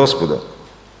милостта на Господа.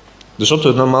 Защото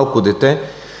едно малко дете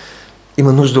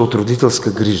има нужда от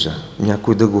родителска грижа.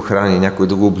 Някой да го храни, някой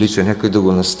да го облича, някой да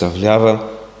го наставлява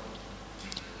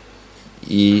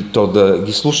и то да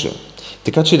ги слуша.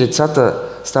 Така че децата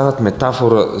стават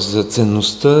метафора за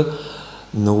ценността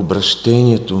на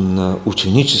обращението, на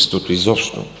ученичеството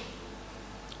изобщо.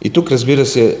 И тук, разбира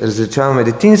се, различаваме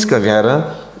детинска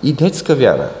вяра и детска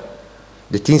вяра.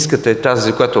 Детинската е тази,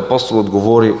 за която апостолът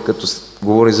говори, като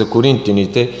говори за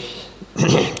коринтяните,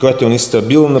 която е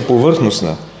нестабилна,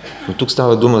 повърхностна. Но тук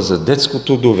става дума за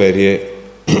детското доверие,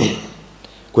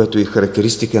 което е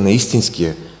характеристика на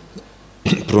истинския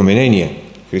променение,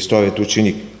 Христовият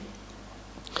ученик.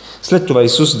 След това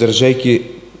Исус,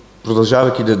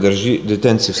 продължавайки да държи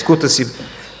детенце в скута си,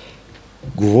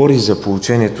 говори за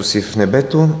получението си в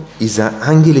небето и за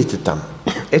ангелите там.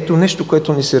 Ето нещо,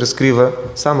 което ни се разкрива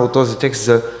само от този текст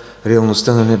за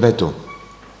реалността на небето.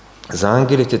 За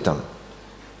ангелите там.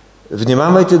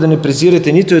 Внимавайте да не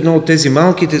презирате нито едно от тези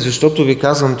малките, защото ви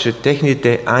казвам, че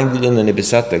техните ангели на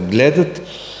небесата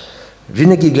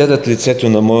винаги гледат лицето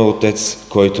на Моя Отец,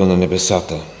 който е на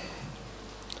небесата.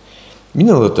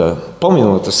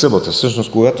 По-миналата събота,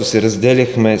 всъщност, когато се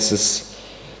разделяхме с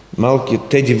малкият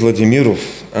Теди Владимиров,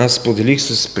 аз поделих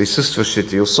с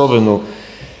присъстващите, и особено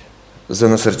за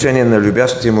насърчение на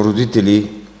любящите му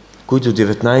родители, които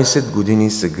 19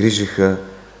 години се грижиха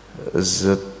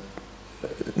за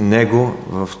него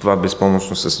в това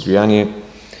безпомощно състояние,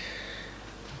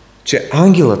 че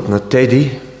ангелът на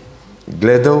Теди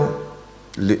гледал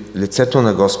лицето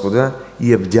на Господа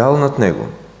и е бдял над него,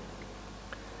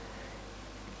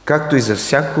 както и за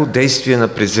всяко действие на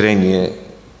презрение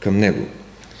към него.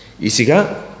 И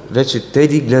сега вече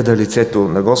Теди гледа лицето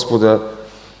на Господа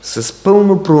с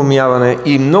пълно проумяване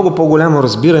и много по-голямо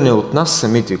разбиране от нас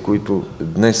самите, които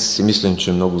днес си мислим,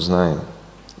 че много знаем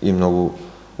и много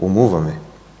умуваме.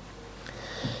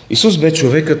 Исус бе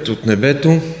човекът от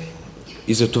небето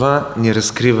и затова ни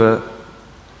разкрива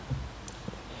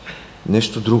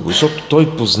нещо друго, защото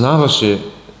Той познаваше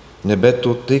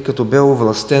небето, тъй като бе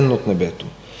овластен от небето.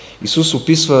 Исус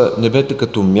описва небето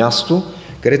като място,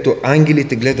 където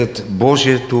ангелите гледат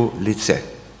Божието лице.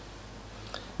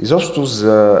 Изобщо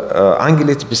за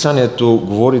ангелите писанието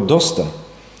говори доста.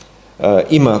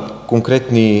 Има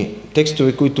конкретни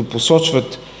текстове, които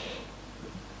посочват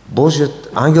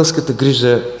ангелската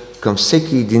грижа към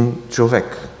всеки един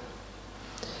човек.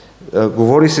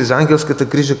 Говори се за ангелската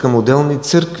грижа към отделни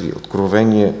църкви,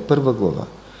 Откровение 1 глава.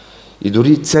 И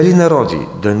дори цели народи,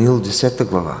 Даниил 10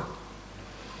 глава.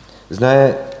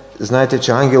 Знаете,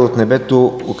 че ангел от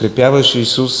небето укрепяваше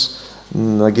Исус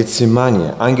на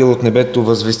Гетсимания. Ангел от небето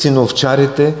възвести на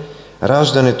овчарите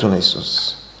раждането на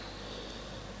Исус.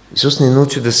 Исус ни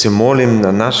научи да се молим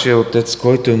на нашия Отец,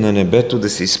 който е на небето, да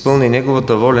се изпълни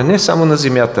Неговата воля не само на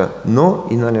земята, но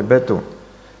и на небето.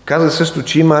 Каза също,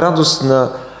 че има радост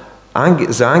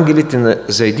за ангелите,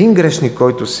 за един грешник,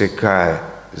 който се кае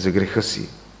за греха си.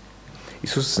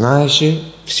 Исус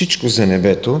знаеше всичко за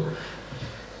небето.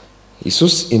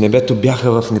 Исус и небето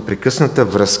бяха в непрекъсната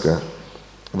връзка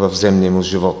в земния му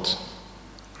живот.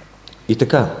 И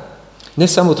така, не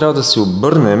само трябва да се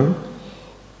обърнем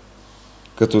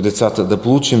като децата, да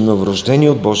получим новорождение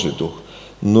от Божия дух,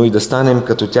 но и да станем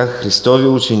като тях Христови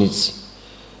ученици.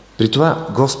 При това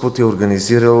Господ е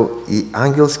организирал и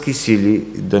ангелски сили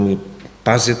да ни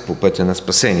пазят по пътя на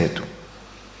спасението.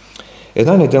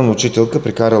 Една неделна учителка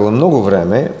прекарала много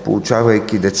време,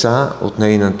 получавайки деца от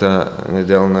нейната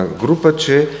неделна група,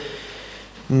 че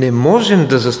не можем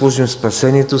да заслужим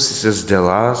спасението си с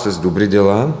дела, с добри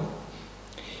дела,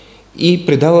 и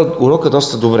предала урока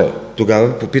доста добре.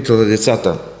 Тогава попитала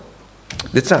децата: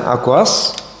 деца, ако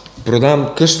аз продам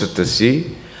къщата си,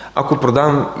 ако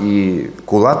продам и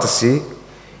колата си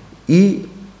и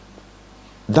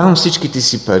дам всичките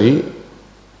си пари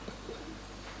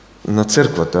на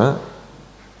църквата,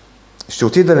 ще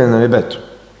отида ли на небето?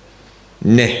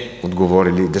 Не,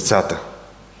 отговорили децата.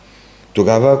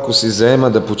 Тогава, ако се заема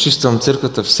да почиствам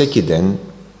църквата всеки ден,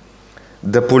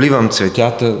 да поливам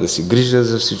цветята, да се грижа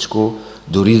за всичко,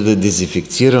 дори да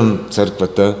дезинфекцирам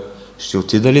църквата, ще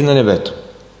отида ли на небето?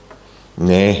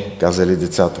 Не, казали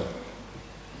децата.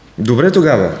 Добре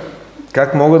тогава,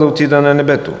 как мога да отида на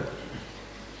небето?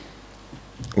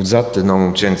 Отзад едно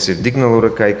момченце вдигнало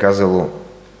ръка и казало: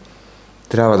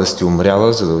 трябва да сте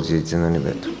умряла, за да отидете на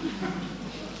небето.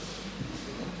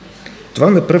 Това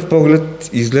на пръв поглед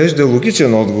изглежда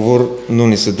логичен отговор, но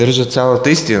не съдържа цялата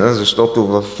истина, защото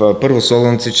в 1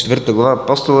 Солунци 4 глава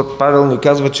апостолът Павел ни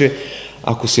казва, че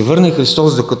ако се върне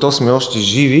Христос, докато сме още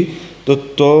живи,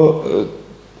 то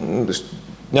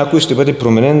някой ще бъде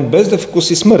променен без да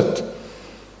вкуси смърт.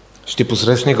 Ще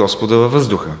посрещне Господа във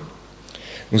въздуха.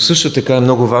 Но също така е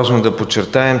много важно да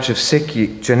подчертаем,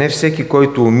 че не всеки,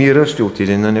 който умира, ще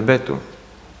отиде на небето.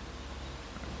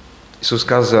 Исус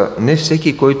каза: не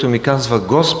всеки, който ми казва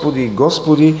Господи,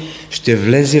 Господи, ще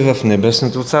влезе в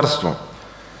небесното царство,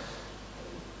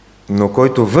 но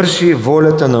който върши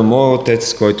волята на Моя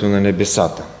Отец, който е на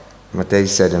небесата. Матей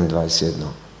 7:21.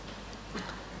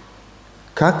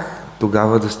 Как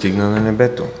тогава да стигна на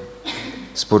небето?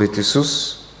 Според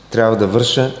Исус трябва да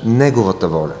върша Неговата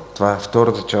воля. Това е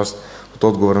втората част от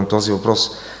отговора на този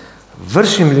въпрос.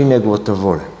 Вършим ли Неговата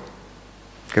воля?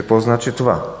 Какво значи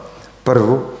това?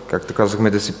 Първо, както казахме,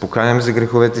 да се покаем за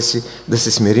греховете си, да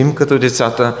се смирим като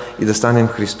децата и да станем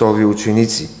Христови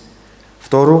ученици.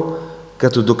 Второ,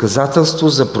 като доказателство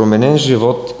за променен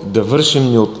живот, да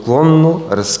вършим неотклонно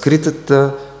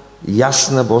разкритата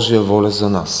ясна Божия воля за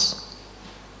нас.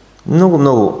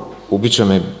 Много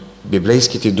обичаме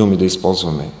библейските думи да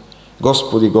използваме.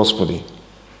 Господи, Господи.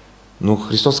 Но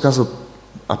Христос казва,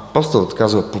 апостолът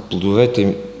казва, по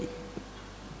плодовете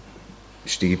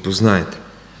ще ги познаете.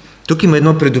 Тук има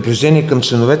едно предупреждение към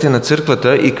членовете на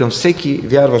църквата и към всеки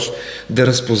вярващ да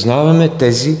разпознаваме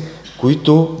тези,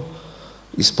 които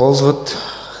използват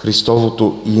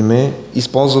Христовото име,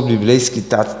 използват библейски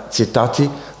цитати,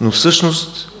 но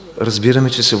всъщност разбираме,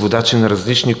 че са водачи на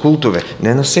различни култове.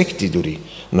 Не на секти дори,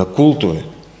 на култове.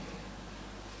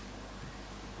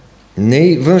 Не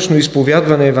и външно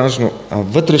изповядване е важно, а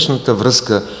вътрешната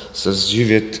връзка с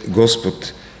живият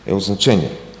Господ е от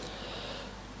значение.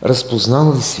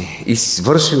 Разпознал ли си,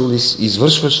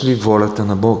 извършваш ли волята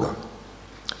на Бога?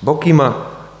 Бог има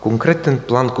конкретен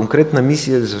план, конкретна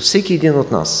мисия за всеки един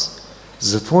от нас.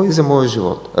 За твой и за моя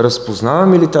живот.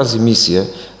 Разпознаваме ли тази мисия?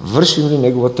 Вършим ли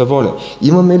Неговата воля?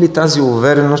 Имаме ли тази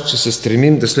увереност, че се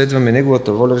стремим да следваме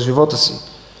Неговата воля в живота си?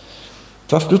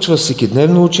 Това включва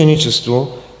всекидневно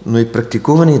ученичество, но и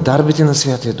практикуване и дарбите на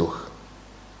Святия Дух.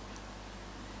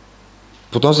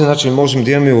 По този начин можем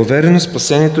да имаме увереност в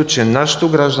спасението, че нашето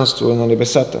гражданство е на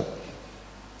небесата.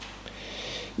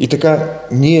 И така,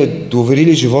 ние,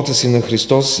 доверили живота си на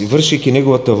Христос и вършейки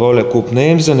Неговата воля,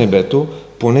 копнеем за небето,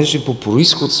 понеже по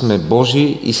происход сме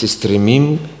Божии и се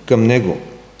стремим към Него.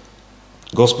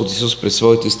 Господ Исус през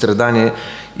своите страдания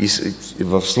и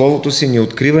в Словото си ни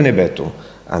открива небето,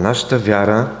 а нашата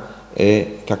вяра е,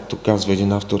 както казва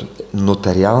един автор,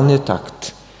 нотариалният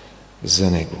акт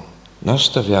за Него.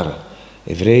 Нашата вяра.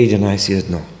 Евреи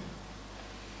 11.1.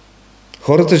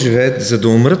 Хората живеят за да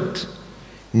умрат,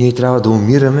 ние трябва да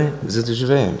умираме, за да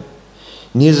живеем.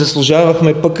 Ние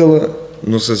заслужавахме пъкъла,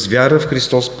 но с вяра в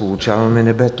Христос получаваме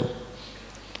небето.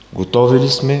 Готови ли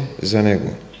сме за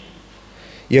Него?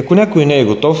 И ако някой не е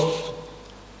готов,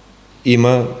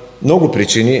 има много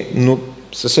причини, но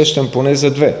се сещам поне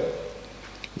за две.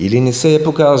 Или не се е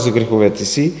покаял за греховете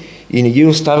си и не ги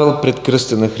оставил пред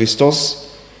кръста на Христос,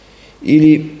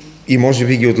 или и може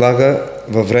би ги отлага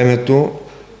във времето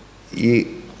и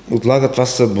отлага това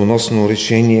съдбоносно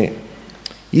решение,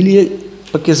 или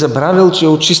пък е забравил, че е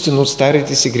очистен от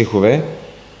старите си грехове,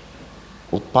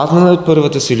 отпаднал от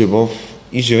първата си любов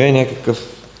и живее някакъв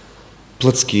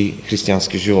плътски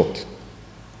християнски живот.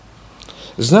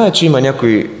 Знае, че има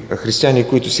някои християни,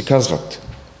 които си казват: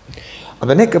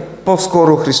 абе, нека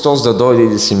по-скоро Христос да дойде и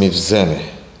да си ме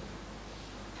вземе.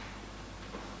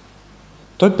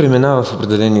 Той преминава в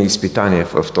определени изпитания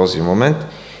в този момент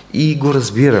и го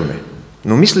разбираме.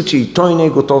 Но мисля, че и той не е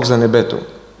готов за небето,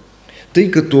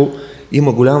 тъй като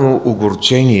има голямо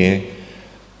огорчение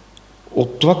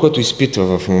от това, което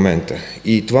изпитва в момента.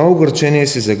 И това огорчение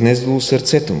се загнездило в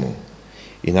сърцето му.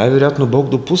 И най-вероятно Бог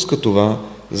допуска това,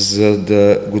 за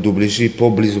да го доближи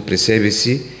по-близо при себе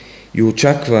си и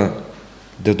очаква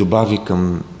да добави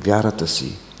към вярата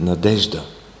си надежда.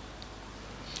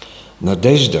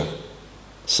 Надежда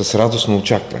с радостно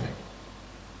очакване.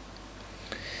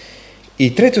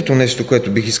 И третото нещо,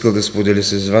 което бих искал да споделя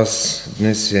с вас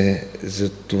днес, е за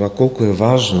това колко е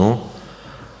важно,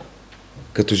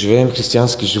 като живеем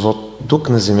християнски живот тук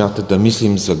на земята, да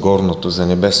мислим за горното, за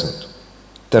небесното.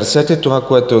 Търсете това,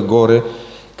 което е горе,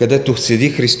 където седи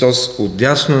Христос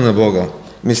отдясно на Бога.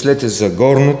 Мислете за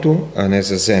горното, а не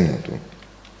за земното.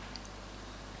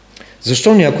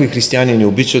 Защо някои християни не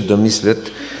обичат да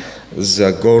мислят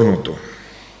за горното?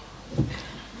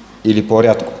 Или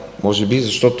по-рядко? Може би,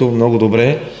 защото много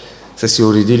добре са се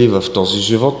уредили в този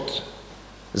живот.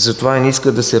 Затова не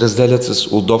искат да се разделят с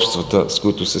удобствата, с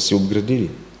които са се обградили.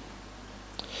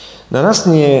 На нас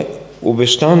ни е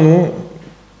обещано,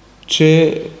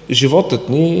 че животът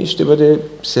ни ще бъде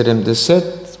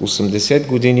 70-80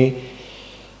 години.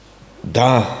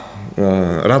 Да,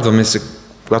 радваме се,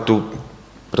 когато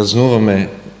празнуваме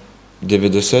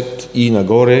 90 и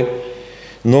нагоре,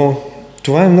 но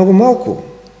това е много малко.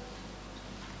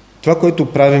 Това, което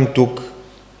правим тук,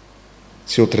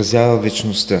 се отразява в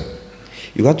вечността.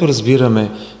 И когато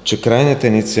разбираме, че крайната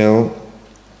ни цел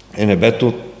е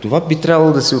небето, това би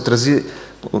трябвало да се отрази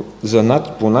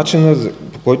по начина,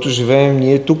 по който живеем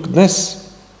ние тук днес.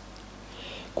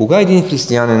 Кога един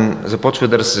християнин започва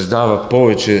да разсъждава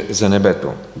повече за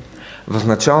небето? В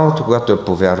началото, когато е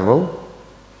повярвал,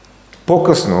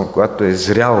 по-късно, когато е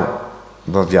зрял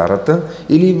във вярата,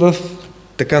 или в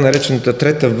така наречената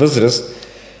трета възраст,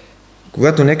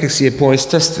 когато някак си е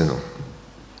по-естествено.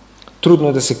 Трудно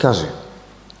е да се каже.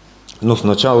 Но в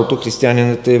началото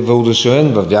християнинът е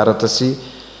въодушевен във вярата си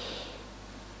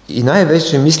и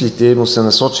най-вече мислите му са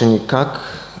насочени как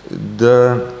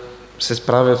да се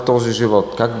справя в този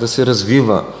живот, как да се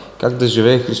развива, как да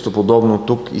живее христоподобно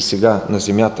тук и сега на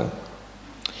земята.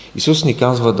 Исус ни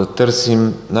казва да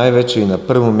търсим най-вече и на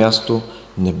първо място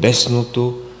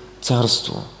небесното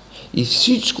царство. И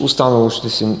всичко останало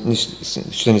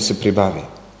ще ни се прибави.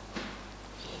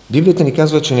 Библията ни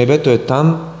казва, че небето е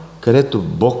там, където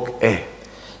Бог е,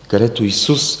 където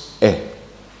Исус е.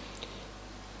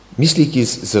 Мислейки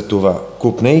за това,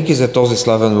 купнейки за този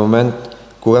славен момент,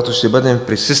 когато ще бъдем в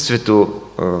присъствието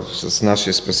с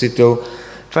нашия Спасител,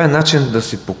 това е начин да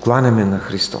се покланяме на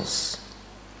Христос.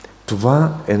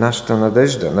 Това е нашата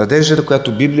надежда. Надеждата,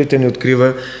 която Библията ни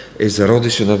открива, е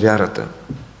зародиша на вярата.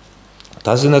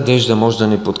 Тази надежда може да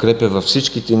ни подкрепя във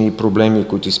всичките ни проблеми,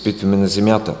 които изпитваме на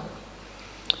земята.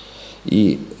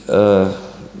 И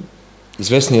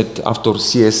известният автор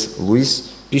С.С. Луис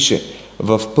пише: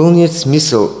 в пълният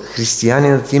смисъл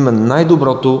християнинът има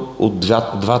най-доброто от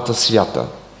двата свята.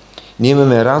 Ние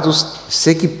имаме радост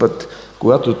всеки път,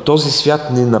 когато този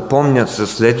свят ни напомня за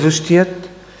следващият,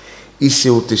 и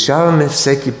се утешаваме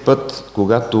всеки път,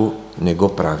 когато не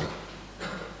го прави.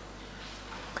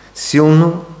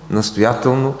 Силно,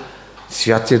 настоятелно,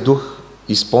 Святия Дух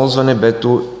използва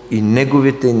небето и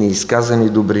неговите неизказани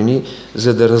добрини,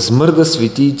 за да размърда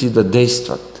светиите да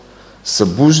действат,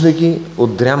 събужда ги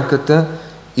от дрямката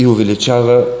и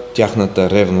увеличава тяхната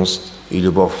ревност и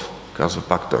любов, казва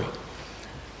пак той.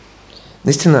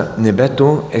 Наистина,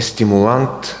 небето е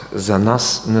стимулант за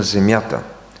нас на земята.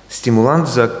 Стимулант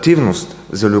за активност,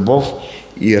 за любов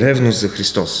и ревност за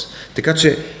Христос. Така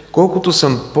че, колкото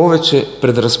съм повече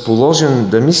предразположен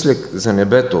да мисля за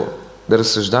небето, да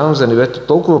разсъждавам за небето,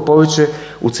 толкова повече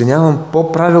оценявам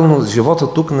по-правилно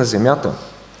живота тук на земята.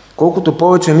 Колкото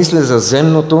повече мисля за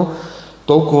земното,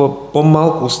 толкова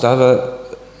по-малко остава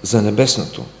за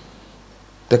небесното.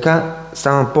 Така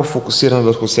ставам по-фокусиран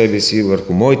върху себе си,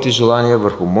 върху моите желания,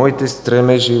 върху моите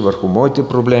стремежи, върху моите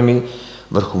проблеми,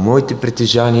 върху моите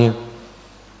притежания.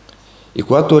 И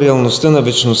когато реалността на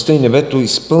вечността и небето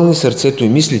изпълни сърцето и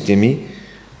мислите ми,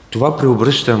 това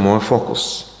преобръща моя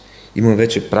фокус. Има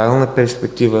вече правилна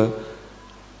перспектива.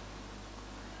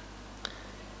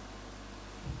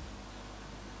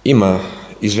 Има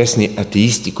известни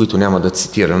атеисти, които няма да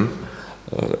цитирам,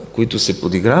 които се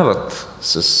подиграват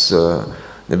с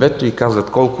небето и казват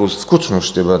колко скучно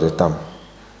ще бъде там.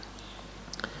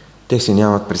 Те си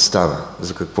нямат представа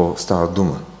за какво става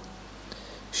дума.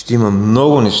 Ще има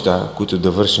много неща, които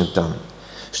да вършим там.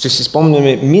 Ще си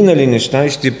спомняме минали неща и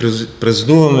ще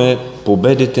празнуваме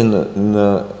победите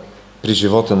при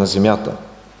живота на земята.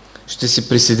 Ще се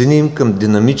присъединим към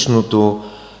динамичното,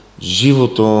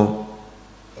 живото,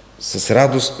 с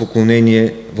радост,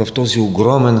 поклонение в този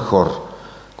огромен хор,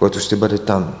 който ще бъде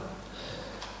там.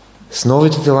 С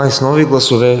новите тела и с нови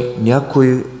гласове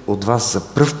някои от вас за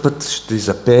пръв път ще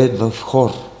запеят в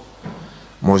хор.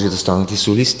 Може да станат и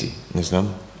солисти, не знам.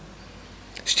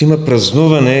 Ще има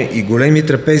празнуване и големи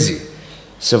трапези.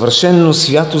 Съвършено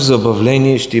свято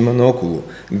забавление ще има наоколо.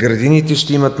 Градините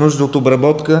ще имат нужда от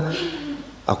обработка,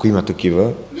 ако има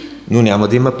такива, но няма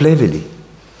да има плевели.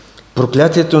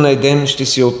 Проклятието на Едем ще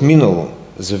си е отминало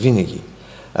завинаги.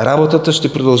 Работата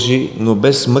ще продължи, но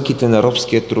без мъките на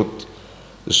робския труд,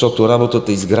 защото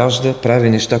работата изгражда, прави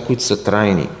неща, които са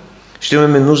трайни. Ще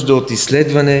имаме нужда от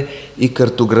изследване и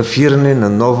картографиране на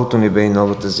новото небе и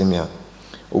новата земя.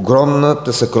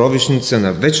 Огромната съкровищница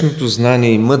на вечното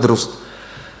знание и мъдрост,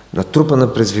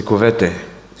 натрупана през вековете,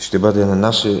 ще бъде на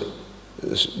наше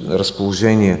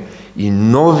разположение и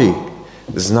нови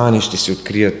знания ще се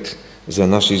открият за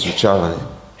наше изучаване.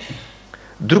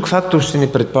 Друг фактор ще ни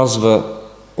предпазва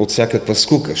от всякаква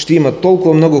скука. Ще има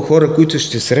толкова много хора, които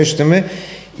ще срещаме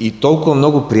и толкова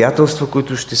много приятелства,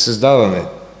 които ще създаваме.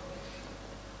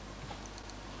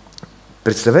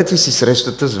 Представете си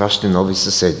срещата с вашите нови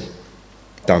съседи.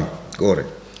 Там, горе.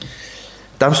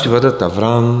 Там ще бъдат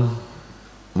Авраам,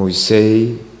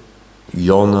 Мойсей,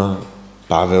 Йона,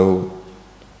 Павел.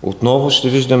 Отново ще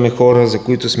виждаме хора, за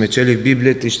които сме чели в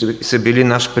Библията и ще са били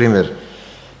наш пример.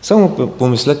 Само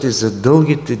помислете за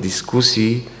дългите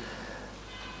дискусии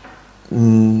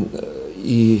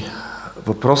и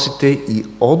въпросите и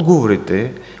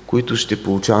отговорите, които ще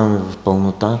получаваме в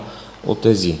пълнота от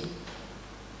тези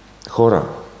хора,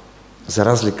 за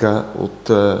разлика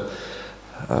от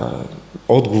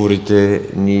отговорите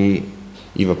ни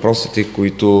и въпросите,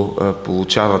 които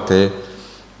получавате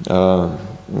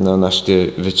на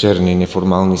нашите вечерни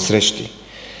неформални срещи.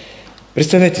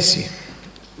 Представете си,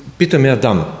 питаме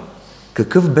Адам,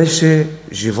 Какъв беше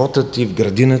животът ти в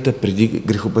градината преди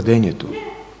грехопадението?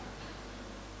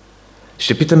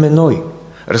 Ще питаме Ной.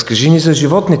 Разкажи ни за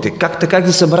животните. Как така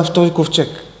ги събра в този ковчег?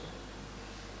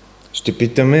 Ще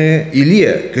питаме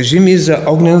Илия. Кажи ми за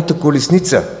огнената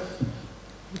колесница,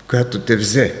 която те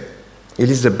взе.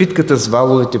 Или за битката с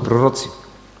валовете пророци.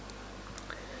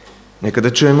 Нека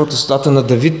да чуем от устата на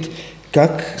Давид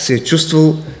как се е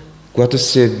чувствал, когато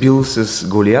се е бил с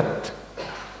Голиат.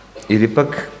 Или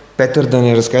пък Петър да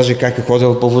ни разкаже как е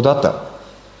ходил по водата.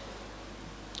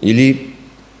 Или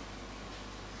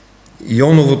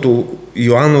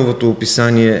Йоановото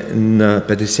описание на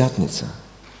Петдесятница.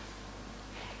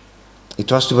 И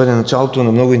това ще бъде началото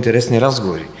на много интересни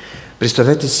разговори.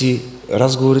 Представете си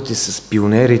разговорите с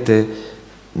пионерите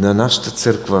на нашата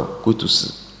църква, които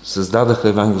създадаха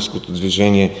евангелското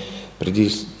движение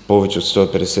преди повече от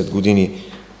 150 години.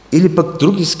 Или пък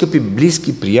други скъпи,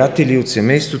 близки приятели от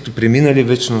семейството, преминали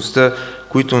вечността,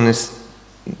 които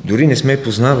дори не сме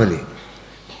познавали.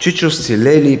 Чичо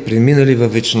сцелели и преминали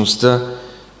във вечността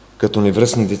като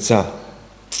невръстни деца.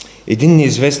 Един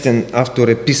неизвестен автор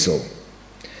е писал: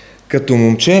 като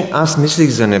момче аз мислих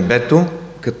за небето,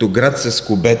 като град с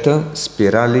кубета,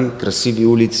 спирали, красиви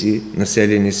улици,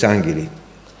 населени с ангели.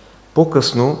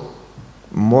 По-късно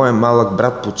моя малък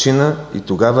брат почина и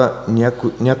тогава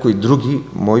някои други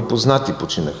мои познати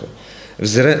починаха.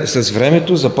 С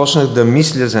времето започнах да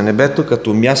мисля за небето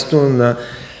като място на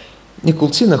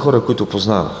неколци на хора, които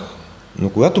познавах. Но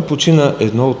когато почина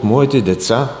едно от моите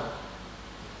деца,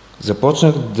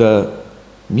 започнах да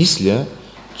мисля,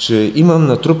 че имам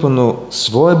натрупано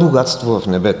свое богатство в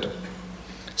небето.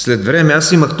 След време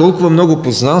аз имах толкова много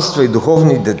познанства и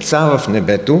духовни деца в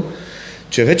небето,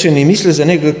 че вече не мисля за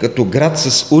него като град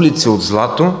с улици от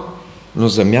злато, но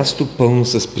за място пълно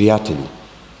с приятели.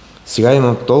 Сега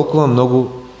имам толкова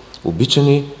много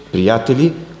обичани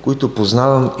приятели, които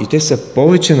познавам, и те са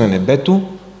повече на небето,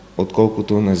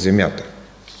 отколкото на земята.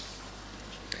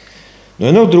 Но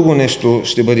едно друго нещо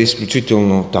ще бъде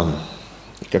изключително там.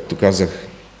 Както казах,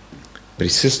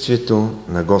 присъствието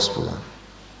на Господа.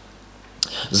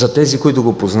 За тези, които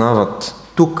го познават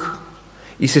тук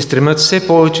и се стремят все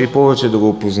повече и повече да го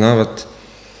опознават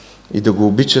и да го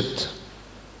обичат,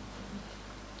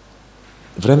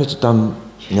 времето там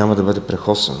няма да бъде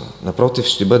прехосано. Напротив,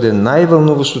 ще бъде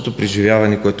най-вълнуващото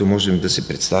преживяване, което можем да си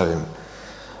представим.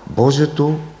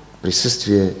 Божието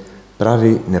присъствие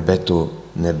прави небето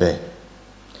небе.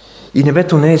 И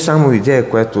небето не е само идея,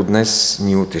 която днес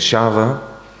ни утешава.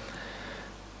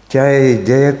 Тя е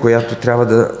идея, която трябва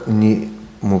да ни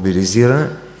мобилизира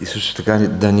и също така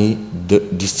да ни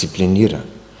дисциплинира.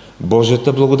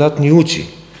 Божията благодат ни учи.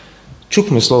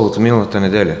 Чухме Словото миналата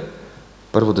неделя.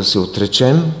 Първо да се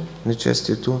отречем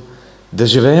нечестието, да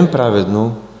живеем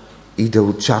праведно и да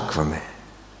очакваме.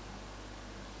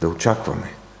 Да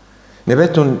очакваме.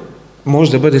 Небето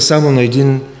може да бъде само на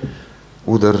един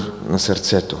удар на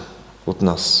сърцето от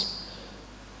нас.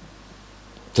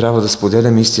 Трябва да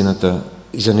споделяме истината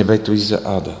и за небето, и за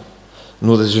ада.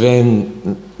 Но да живеем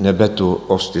небето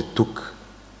още тук.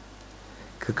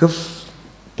 Какъв,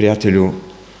 приятелю,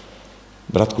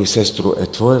 братко и сестро, е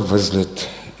твоя възглед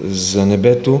за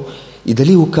небето и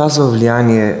дали оказва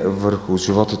влияние върху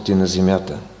живота ти на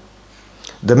земята?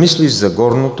 Да мислиш за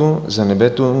горното, за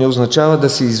небето, не означава да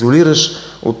се изолираш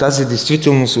от тази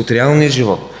действителност, от реалния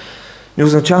живот. Не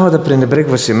означава да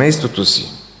пренебрегваш семейството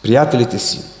си, приятелите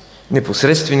си,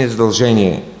 непосредствени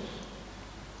задължения.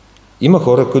 Има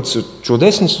хора, които са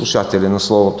чудесни слушатели на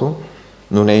Словото,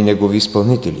 но не и негови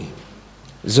изпълнители.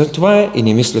 Затова и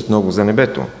не мислят много за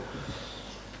небето.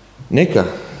 Нека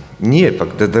ние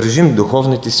пък да държим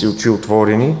духовните си очи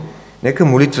отворени, нека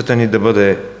молитвата ни да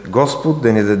бъде Господ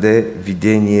да ни даде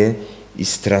видение и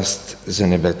страст за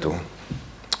небето.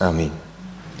 Амин.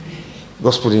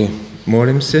 Господи,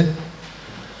 молим се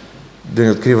да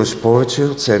ни откриваш повече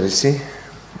от себе си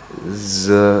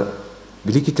за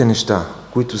великите неща,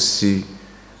 които си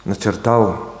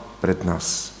начертал пред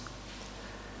нас.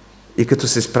 И като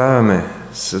се справяме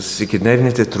с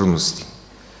всекидневните трудности,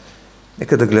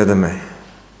 нека да гледаме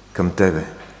към Тебе,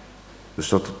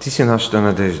 защото Ти си нашата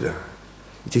надежда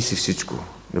и Ти си всичко.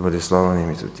 Да бъде слава на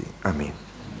името Ти. Амин.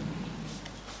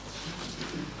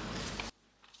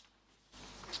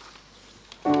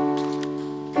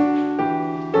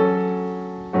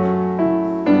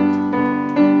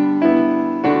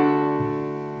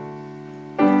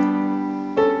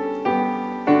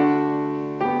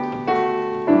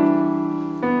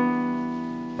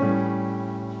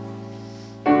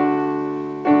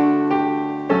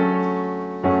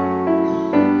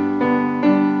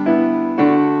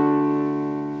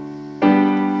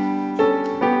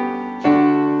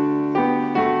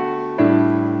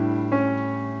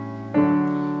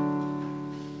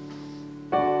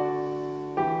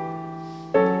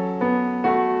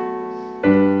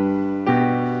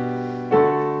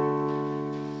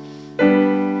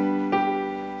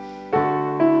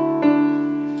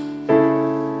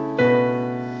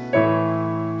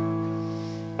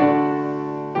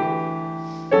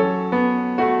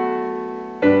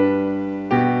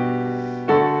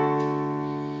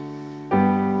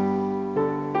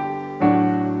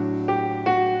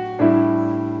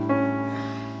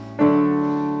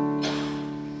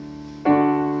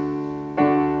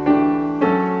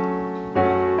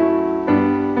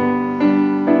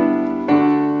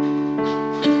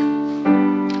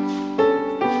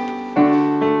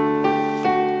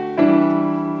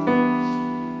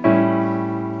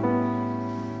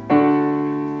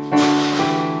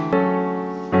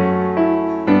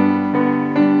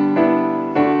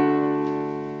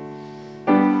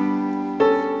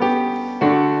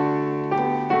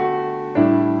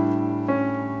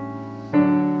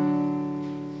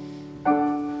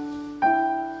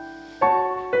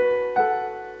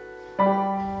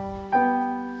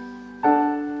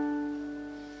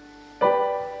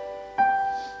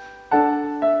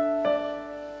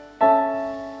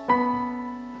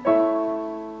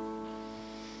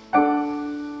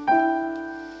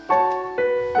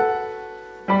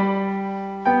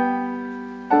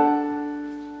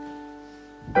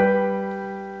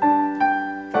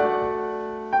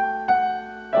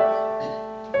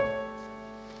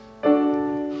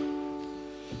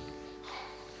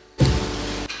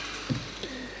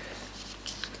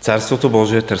 Царството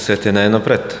Божие търсете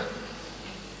най-напред.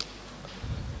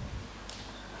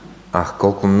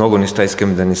 Колко много неща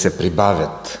искаме да ни се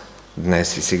прибавят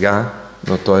днес и сега,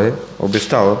 но Той е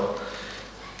обещал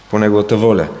по Неговата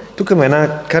воля. Тук има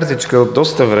една картичка от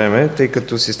доста време, тъй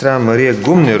като сестра Мария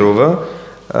Гумнерова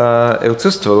е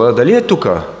отсъствала. Дали е тук?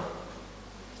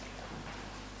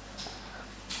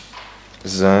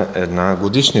 За една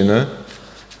годишнина.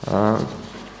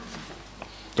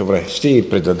 Добре, ще ги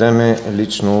предадеме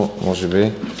лично, може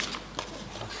би,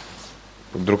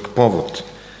 по друг повод.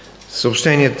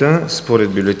 Съобщенията, според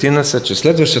бюлетина, са, че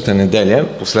следващата неделя,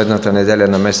 последната неделя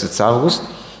на месец август,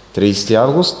 30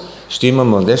 август, ще има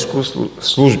младежка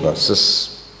служба с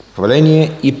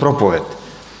хваление и проповед.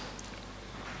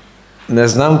 Не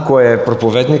знам кой е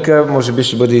проповедника, може би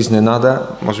ще бъде изненада,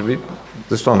 може би,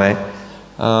 защо не?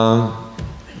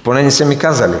 Поне не са ми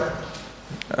казали.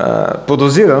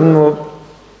 Подозирам, но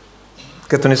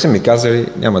като не са ми казали,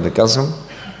 няма да казвам.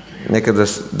 Нека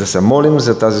да се молим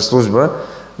за тази служба,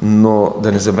 но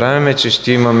да не забравяме, че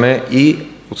ще имаме и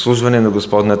отслужване на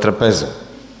Господна трапеза.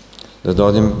 Да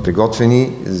дойдем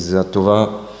приготвени за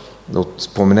това да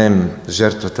споменем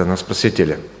жертвата на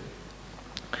Спасителя.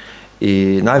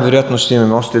 И най-вероятно ще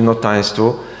имаме още едно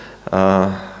таинство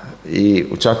и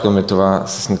очакваме това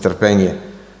с нетърпение.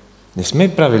 Не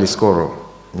сме правили скоро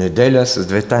неделя с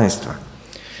 2 таинства.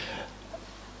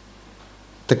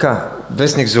 Така,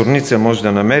 вестник Зорница може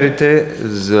да намерите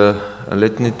за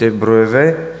летните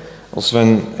броеве,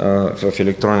 освен в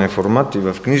електронен формат и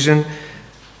в книжен.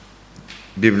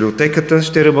 Библиотеката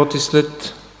ще работи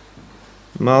след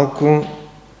малко.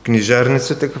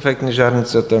 Книжарницата, кафе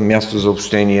книжарницата, място за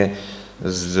общение,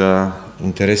 за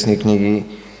интересни книги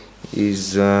и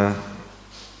за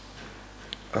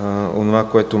онова,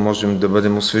 което можем да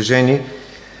бъдем освежени.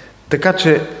 Така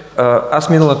че аз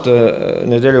миналата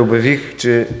неделя обявих,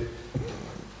 че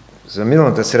за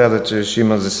миналата сряда, че ще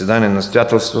има заседание на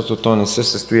настоятелството, то не се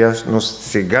състоя, но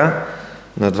сега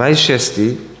на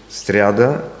 26-ти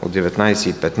сряда от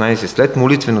 19:15 след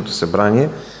молитвеното събрание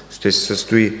ще се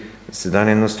състои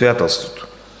заседание на настоятелството.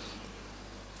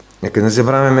 Нека не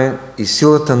забравяме и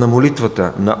силата на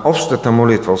молитвата, на общата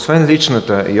молитва, освен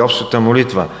личната и общата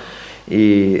молитва.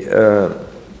 И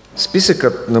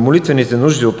списъкът на молитвените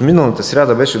нужди от миналата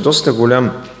сряда беше доста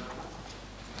голям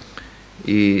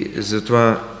и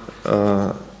затова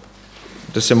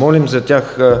да се молим за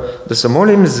тях, да се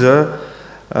молим за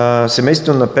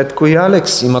семейството на Петко и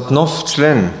Алекс. Имат нов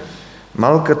член,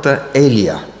 малката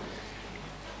Елия,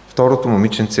 второто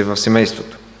момиченце в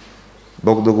семейството.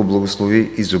 Бог да го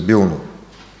благослови изобилно.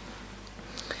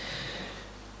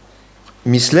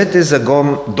 Мислете за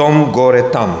дом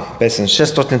горе там. Песен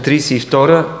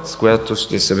 632, с която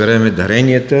ще събереме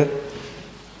даренията,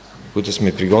 които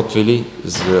сме приготвили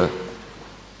за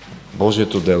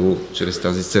Божието дело чрез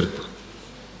тази църква.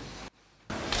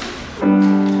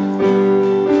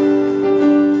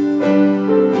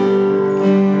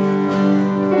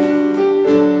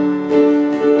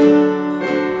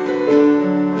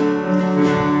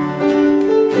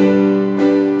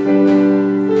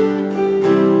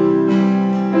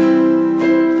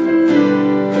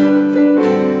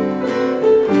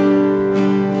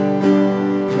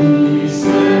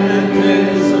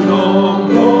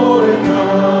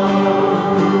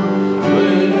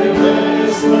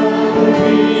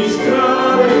 Искра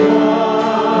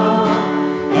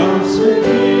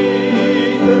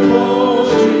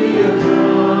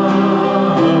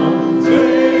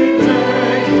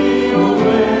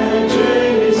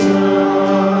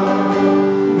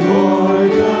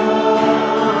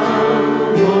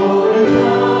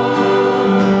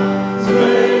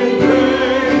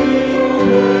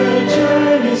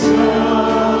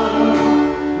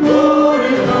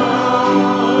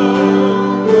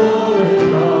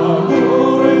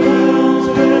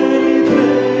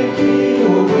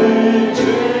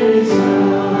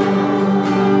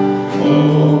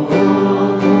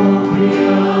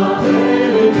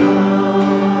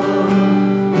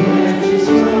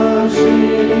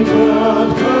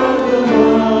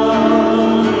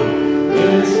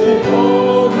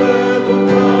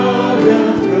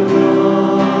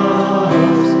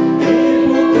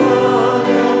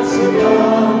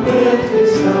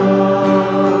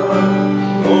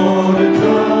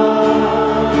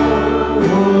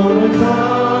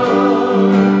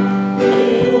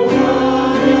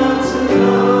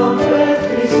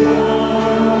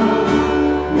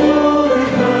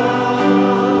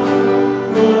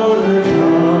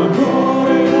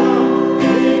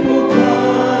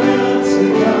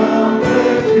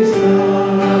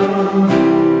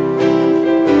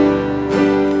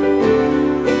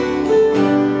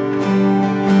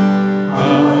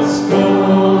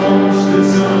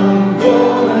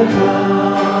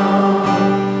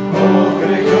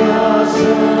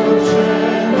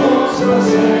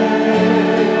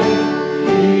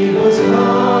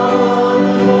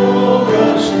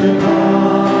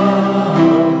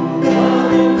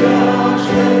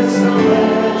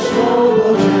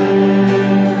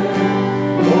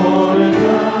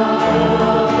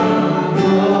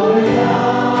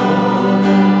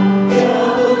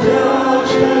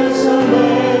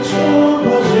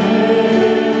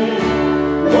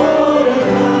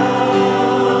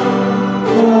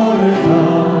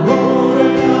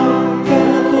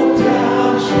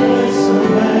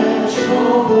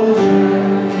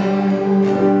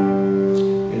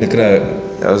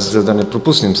за да не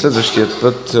пропуснем следващия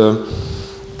път,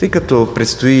 тъй като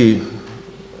предстои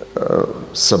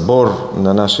събор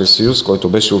на нашия съюз, който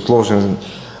беше отложен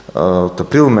от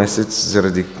април месец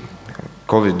заради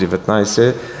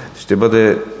COVID-19,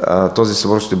 този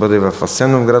събор ще бъде в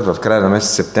Асеновград в края на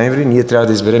месец септември. Ние трябва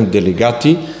да изберем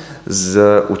делегати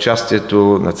за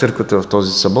участието на църквата в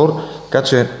този събор, така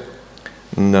че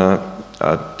на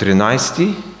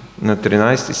 13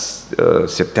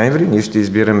 септември ние ще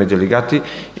избираме делегати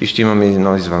и ще имаме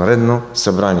едно извънредно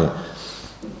събрание.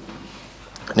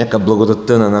 Нека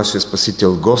благодатта на нашия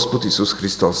Спасител Господ Исус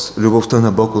Христос, любовта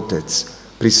на Бог Отец,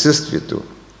 присъствието,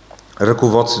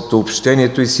 ръководството,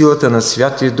 общението и силата на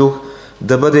Святия Дух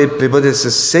да пребъде с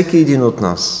всеки един от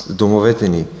нас, домовете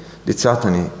ни,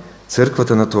 децата ни,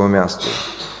 църквата на това място,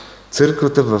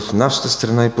 църквата в нашата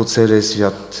страна и по целия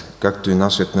свят, както и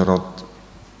нашият народ,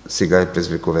 сега и през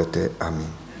вековете. Амин.